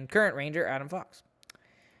and current Ranger Adam Fox.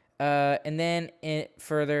 And then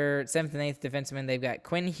for their 7th and 8th defensemen, they've got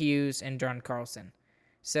Quinn Hughes and John Carlson.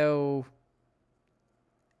 So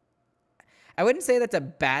I wouldn't say that's a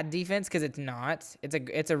bad defense because it's not.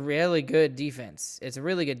 It's a really good defense. It's a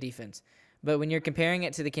really good defense. But when you're comparing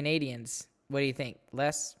it to the Canadians, what do you think?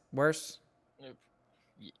 Less? Worse?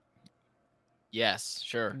 Yes,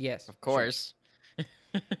 sure. Yes, of course.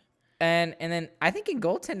 Sure. And then I think in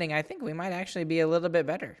goaltending, I think we might actually be a little bit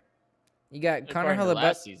better. You got Connor Hellebuyck.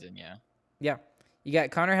 Last season, yeah. Yeah. You got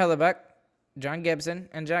Connor Hellebuyck, John Gibson,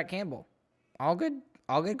 and Jack Campbell. All good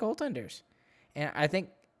goaltenders. And I think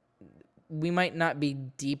we might not be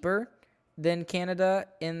deeper than Canada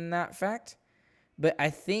in that fact, but I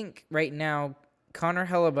think right now Connor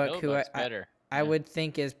Hellebuyck, who I would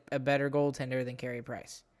think is a better goaltender than Carey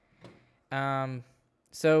Price.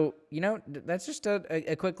 So, that's just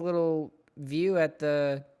a quick little view at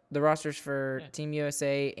the rosters for Team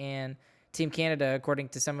USA and Team Canada, according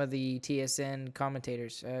to some of the TSN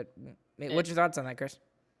commentators. What's your thoughts on that, Chris?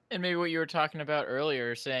 And maybe what you were talking about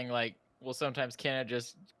earlier, saying sometimes Canada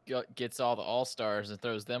just gets all the all-stars and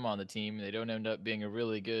throws them on the team, and they don't end up being a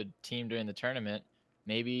really good team during the tournament.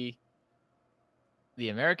 Maybe the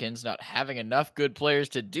Americans, not having enough good players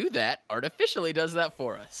to do that, artificially does that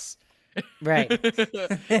for us. Right.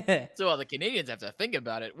 So while the Canadians have to think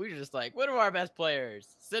about it, we're just like, what are our best players?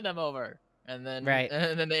 Send them over. And then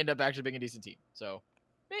they end up actually being a decent team. So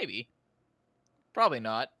maybe. Probably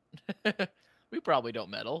not. We probably don't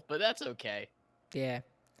medal, but that's okay. Yeah.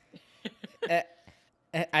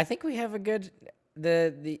 I think we have a good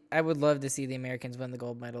I would love to see the Americans win the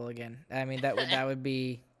gold medal again. I mean that would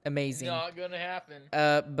be amazing. Not gonna happen.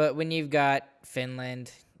 But when you've got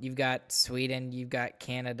Finland, you've got Sweden, you've got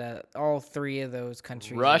Canada, all three of those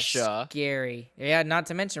countries. Russia. Scary. Yeah, not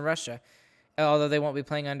to mention Russia. Although they won't be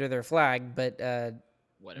playing under their flag, but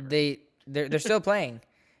whatever. They're still playing,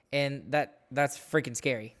 and that's freaking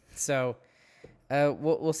scary. So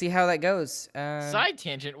we'll see how that goes. Side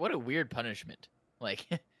tangent. What a weird punishment.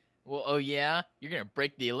 Well, oh yeah, you're gonna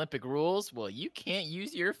break the Olympic rules. Well, you can't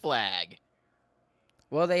use your flag.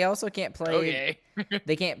 Well, they also can't play. Okay.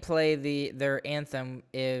 They can't play their anthem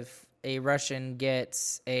if a Russian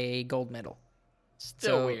gets a gold medal.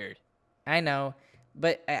 Still weird. I know,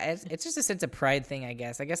 but it's just a sense of pride thing, I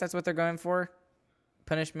guess. I guess that's what they're going for.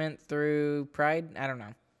 Punishment through pride. I don't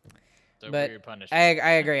know. It's a weird punishment.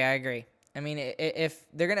 I agree. I mean, if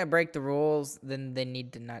they're gonna break the rules, then they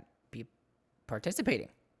need to not be participating,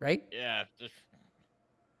 right? Yeah.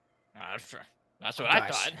 That's what I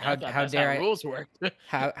thought. How dare rules work.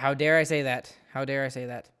 how dare I say that? How dare I say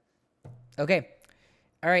that? Okay.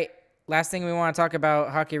 All right. Last thing we want to talk about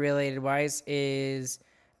hockey related wise is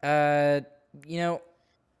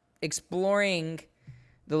exploring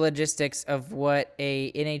the logistics of what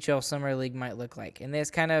a NHL Summer League might look like. And this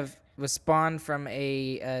kind of was spawned from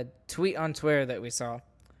a tweet on Twitter that we saw.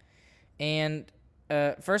 And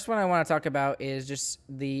first one I want to talk about is just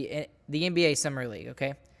the NBA Summer League,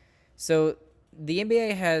 okay? So the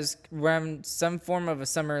NBA has run some form of a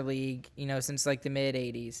summer league, since the mid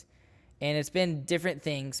 80s. And it's been different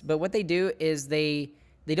things, but what they do is they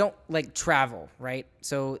don't travel, right?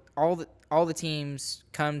 So all the teams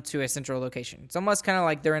come to a central location. It's almost kind of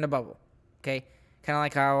like they're in a bubble, okay? Kind of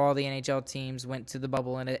like how all the NHL teams went to the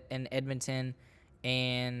bubble in Edmonton,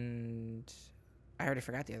 and I already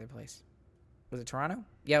forgot the other place. Was it Toronto?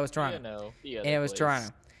 Yeah, it was Toronto. And it was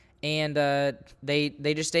Toronto. And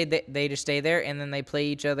they just stayed. They just stay there, and then they play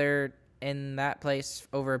each other in that place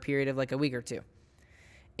over a period of a week or two.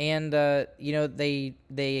 And they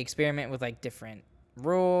experiment with different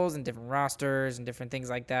rules and different rosters and different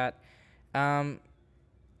things like that. And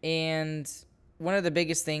one of the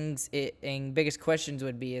biggest things and biggest questions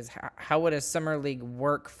would be is how would a summer league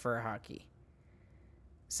work for hockey?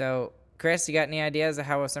 So, Chris, you got any ideas of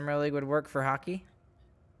how a summer league would work for hockey?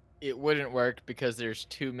 It wouldn't work because there's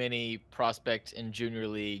too many prospect and junior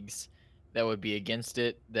leagues that would be against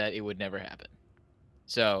it that it would never happen.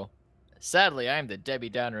 So, sadly, I'm the Debbie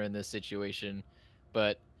Downer in this situation,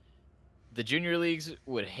 but the junior leagues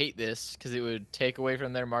would hate this because it would take away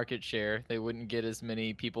from their market share. They wouldn't get as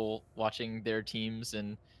many people watching their teams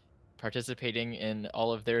and participating in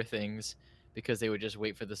all of their things because they would just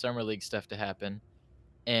wait for the summer league stuff to happen.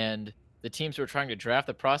 And the teams who are trying to draft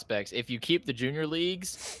the prospects, if you keep the junior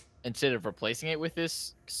leagues instead of replacing it with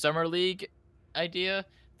this summer league idea,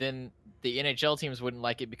 then the NHL teams wouldn't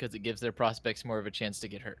like it because it gives their prospects more of a chance to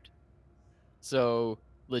get hurt. So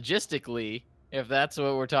logistically, if that's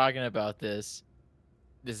what we're talking about, this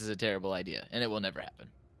is a terrible idea, and it will never happen.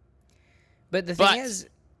 But the thing is,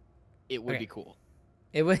 it would be cool.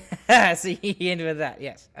 It would. So he ended with that.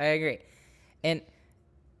 Yes, I agree, and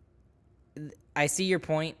I see your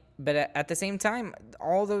point. But at the same time,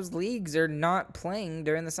 all those leagues are not playing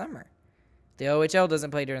during the summer. The OHL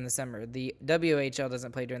doesn't play during the summer. The WHL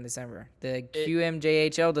doesn't play during the summer. The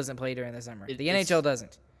QMJHL doesn't play during the summer. The NHL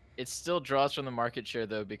doesn't. It still draws from the market share,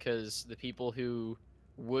 though, because the people who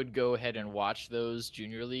would go ahead and watch those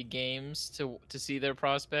junior league games to see their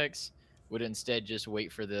prospects would instead just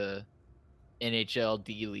wait for the NHL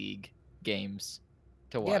D-League games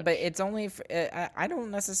to watch. Yeah, but it's only I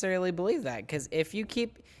don't necessarily believe that, because if you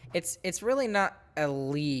keep it's really not a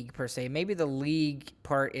league per se. Maybe the league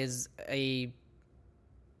part is a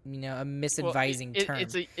misadvising term.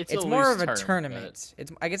 It's more of a tournament.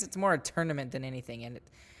 I guess it's more a tournament than anything.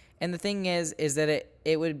 And the thing is that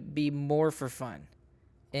it would be more for fun,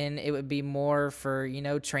 and it would be more for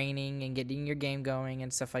training and getting your game going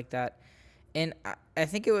and stuff like that. And I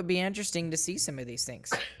think it would be interesting to see some of these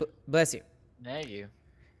things. Bless you. Thank you.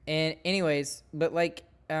 And anyways, but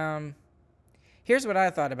here's what I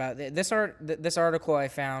thought about it. This article I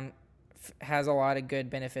found has a lot of good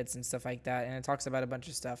benefits and stuff like that, and it talks about a bunch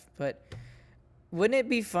of stuff. But wouldn't it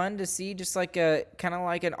be fun to see just like a kind of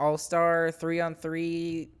like an all-star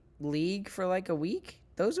 3-on-3 league for like a week?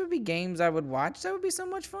 Those would be games I would watch. That would be so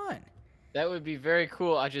much fun. That would be very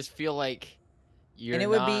cool. I just feel like it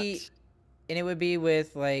would be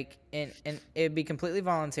with like and it would be completely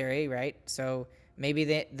voluntary, right? So maybe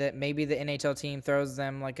the NHL team throws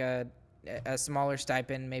them like a smaller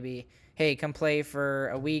stipend, maybe, hey, come play for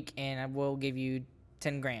a week and we'll give you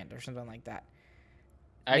 $10,000 or something like that.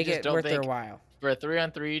 Make it worth their while. For a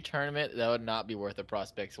 3-on-3 tournament, that would not be worth a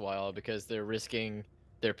prospect's while because they're risking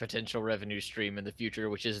their potential revenue stream in the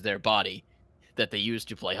future, which is their body that they use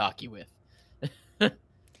to play hockey with.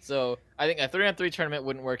 So I think a 3-on-3 tournament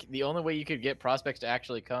wouldn't work. The only way you could get prospects to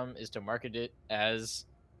actually come is to market it as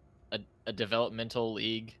a developmental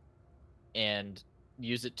league and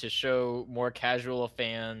use it to show more casual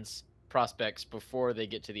fans prospects before they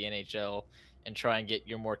get to the NHL, and try and get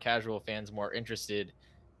your more casual fans more interested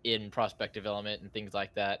in prospect development and things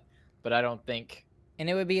like that. But I don't think... And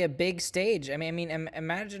it would be a big stage. I mean,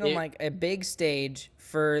 imagine like a big stage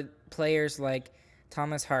for players like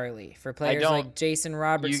Thomas Harley, for players like Jason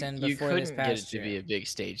Robertson before this past year. You couldn't get it to be a big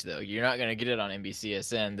stage, though. You're not going to get it on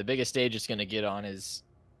NBCSN. The biggest stage it's going to get on is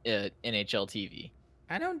NHL TV.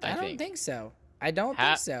 I don't think so. I don't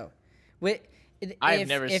think so. I've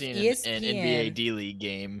never seen an NBA D-League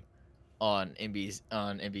game on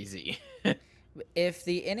NBC. If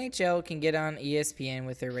the NHL can get on ESPN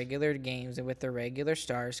with their regular games and with their regular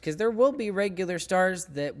stars, because there will be regular stars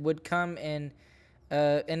that would come and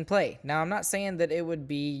play. Now, I'm not saying that it would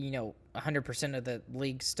be 100% of the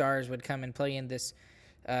league stars would come and play in this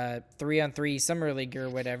 3-on-3 summer league or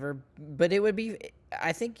whatever, but it would be.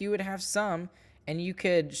 I think you would have some, and you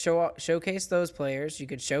could showcase those players. You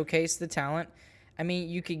could showcase the talent. I mean,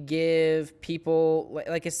 you could give people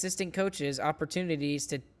like assistant coaches opportunities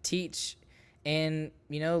to teach and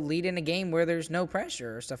lead in a game where there's no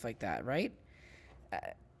pressure or stuff like that, right?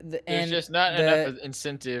 There's just not enough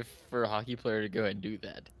incentive for a hockey player to go ahead and do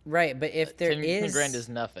that, right? But if there is $10,000 is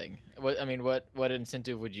nothing. What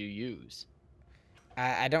incentive would you use?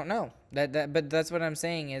 I don't know but that's what I'm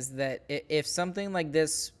saying is that if something like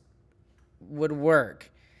this would work,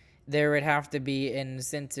 there would have to be an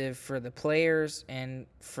incentive for the players and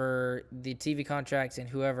for the TV contracts and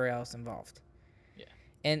whoever else involved. Yeah.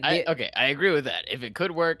 And I agree with that. If it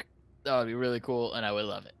could work, that would be really cool, and I would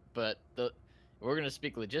love it. But we're going to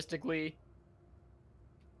speak logistically,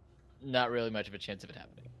 not really much of a chance of it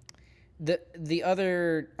happening. The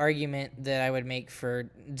other argument that I would make for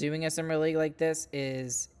doing a summer league like this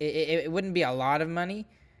is it wouldn't be a lot of money.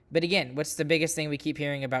 But again, what's the biggest thing we keep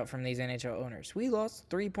hearing about from these NHL owners? We lost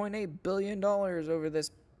 $3.8 billion over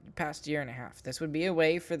this past year and a half. This would be a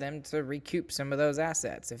way for them to recoup some of those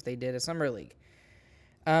assets if they did a summer league.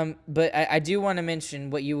 But I do want to mention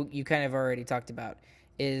what you kind of already talked about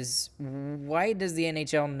is why does the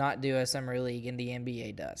NHL not do a summer league and the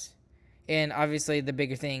NBA does? And obviously the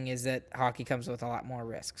bigger thing is that hockey comes with a lot more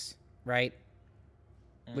risks. right?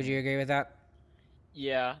 Would you agree with that?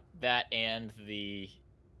 Yeah, that and the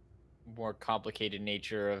more complicated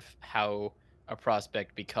nature of how a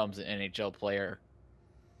prospect becomes an NHL player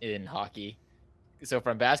in hockey. So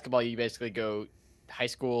from basketball, you basically go high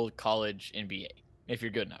school, college, NBA. If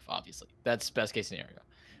you're good enough, obviously. That's best case scenario.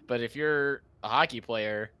 But if you're a hockey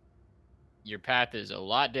player, your path is a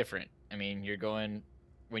lot different. I mean, you're going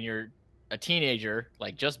when you're a teenager,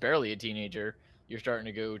 like just barely a teenager, you're starting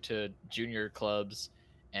to go to junior clubs,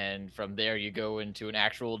 and from there you go into an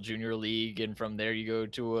actual junior league, and from there you go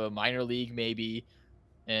to a minor league maybe,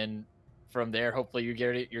 and from there hopefully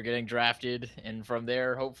you're getting drafted, and from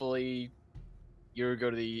there hopefully you go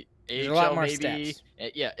to the There's a AHL lot more maybe. steps.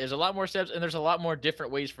 Yeah, there's a lot more steps, and there's a lot more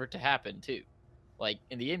different ways for it to happen too. Like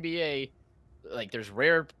in the NBA, like there's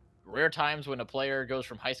rare times when a player goes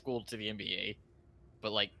from high school to the NBA,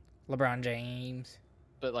 but like LeBron James.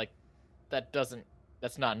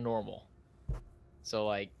 that's not normal. So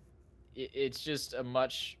like it's just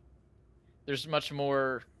there's much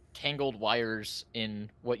more tangled wires in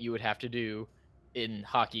what you would have to do in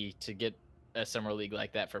hockey to get a summer league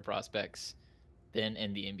like that for prospects than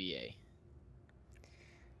in the NBA.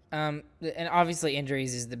 And obviously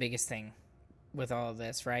injuries is the biggest thing with all of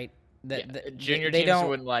this, right? Junior they teams don't,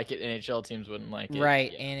 wouldn't like it, NHL teams wouldn't like it.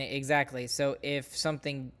 right? Yeah. And exactly. So if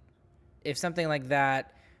something like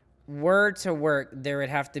that were to work, there would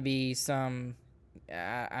have to be some,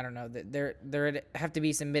 I don't know, there would have to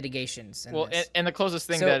be some mitigations. Well, and the closest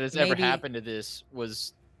thing So that has ever maybe- happened to this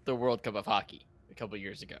was the World Cup of Hockey a couple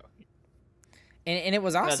years ago. And it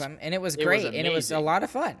was awesome, and it was it was great, and it was a amazing. lot of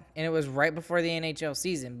fun, and it was right before the NHL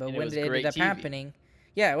season. But And it when was it ended great up TV. happening,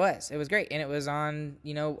 yeah, it was great, and it was on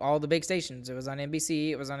all the big stations. It was on NBC,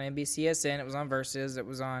 it was on NBCSN, it was on Versus, it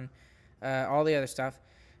was on all the other stuff.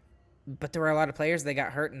 But there were a lot of players that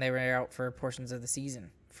got hurt, and they were out for portions of the season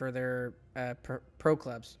for their pro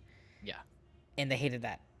clubs. Yeah. And they hated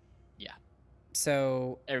that. Yeah.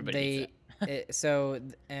 So Everybody hates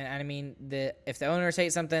and I mean, if the owners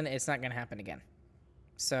hate something, it's not going to happen again.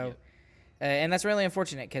 So, and that's really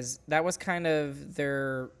unfortunate because that was kind of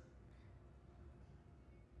it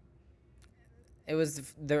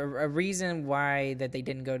was a reason why that they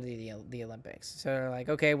didn't go to the Olympics. So they're like,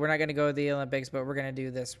 okay, we're not going to go to the Olympics, but we're going to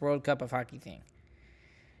do this World Cup of Hockey thing.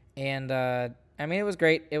 And I mean, it was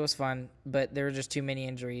great, it was fun, but there were just too many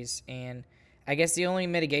injuries. And I guess the only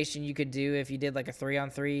mitigation you could do if you did like a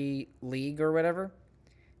 3-on-3 league or whatever,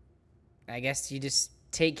 I guess you just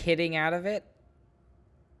take hitting out of it.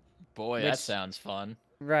 Boy, that sounds fun.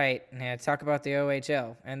 Right. Yeah, talk about the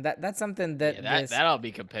OHL. And that's something that that'll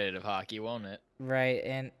be competitive hockey, won't it? Right.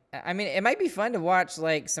 And I mean, it might be fun to watch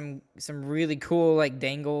like some really cool like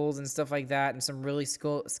dangles and stuff like that, and some really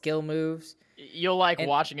skill moves. You'll like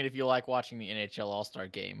watching it if you like watching the NHL All-Star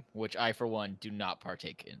Game, which I for one do not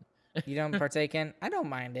partake in. You don't partake in? I don't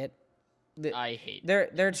mind it. I hate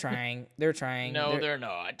it. They're trying. They're trying. No, they're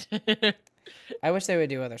not. I wish they would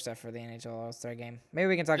do other stuff for the NHL All-Star Game. Maybe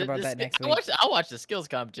we can talk about that next week. I'll watch the skills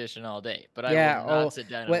competition all day, but I will not sit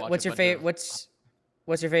down and watch what's your favorite?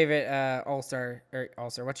 What's your favorite All-Star or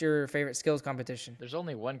All-Star? What's your favorite skills competition? There's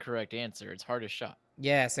only one correct answer. It's hardest shot.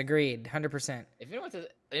 Yes, agreed, 100%. If you don't want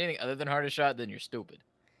anything other than hardest shot, then you're stupid.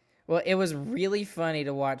 Well, it was really funny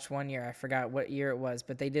to watch one year. I forgot what year it was,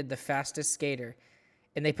 but they did the fastest skater,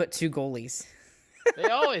 and they put 2 goalies. They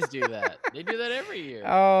always do that. They do that every year.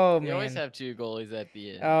 Oh, man. They always have 2 goalies at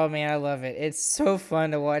the end. Oh, man, I love it. It's so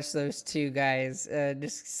fun to watch those 2 guys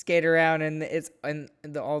just skate around,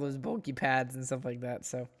 and all those bulky pads and stuff like that.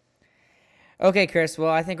 So, okay, Chris.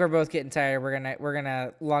 Well, I think we're both getting tired. We're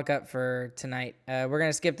gonna lock up for tonight. We're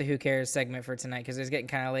gonna skip the Who Cares segment for tonight because it's getting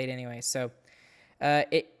kind of late anyway. So,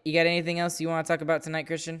 you got anything else you want to talk about tonight,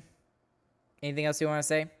 Christian? Anything else you want to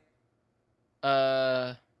say?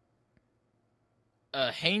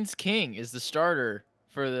 Haynes King is the starter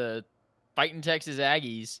for the Fighting Texas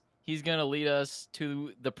Aggies. He's going to lead us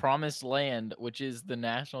to the promised land, which is the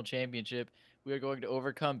national championship. We are going to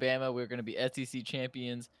overcome Bama. We're going to be SEC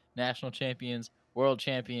champions, national champions, world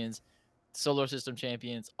champions, solar system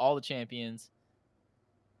champions, all the champions.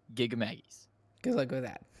 Giga Maggies. Good luck with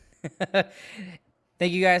that.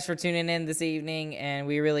 Thank you guys for tuning in this evening, and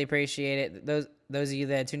we really appreciate it. Those of you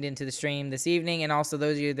that tuned into the stream this evening, and also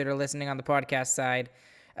those of you that are listening on the podcast side,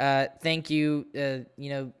 thank you.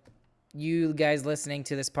 You guys listening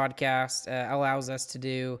to this podcast allows us to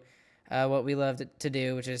do what we love to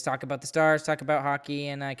do, which is talk about the Stars, talk about hockey,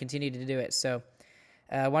 and continue to do it. So,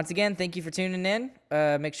 once again, thank you for tuning in.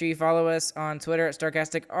 Make sure you follow us on Twitter at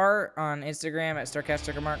StarcasticR, on Instagram at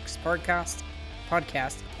StarcasticRemarks Podcast.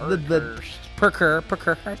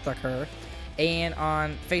 And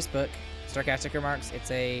on Facebook, Sarcastic Remarks,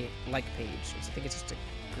 it's a like page. I think it's just a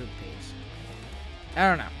group page. I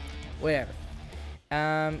don't know. Whatever.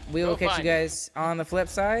 We will catch you guys on the flip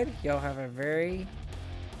side. Y'all have a very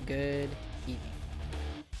good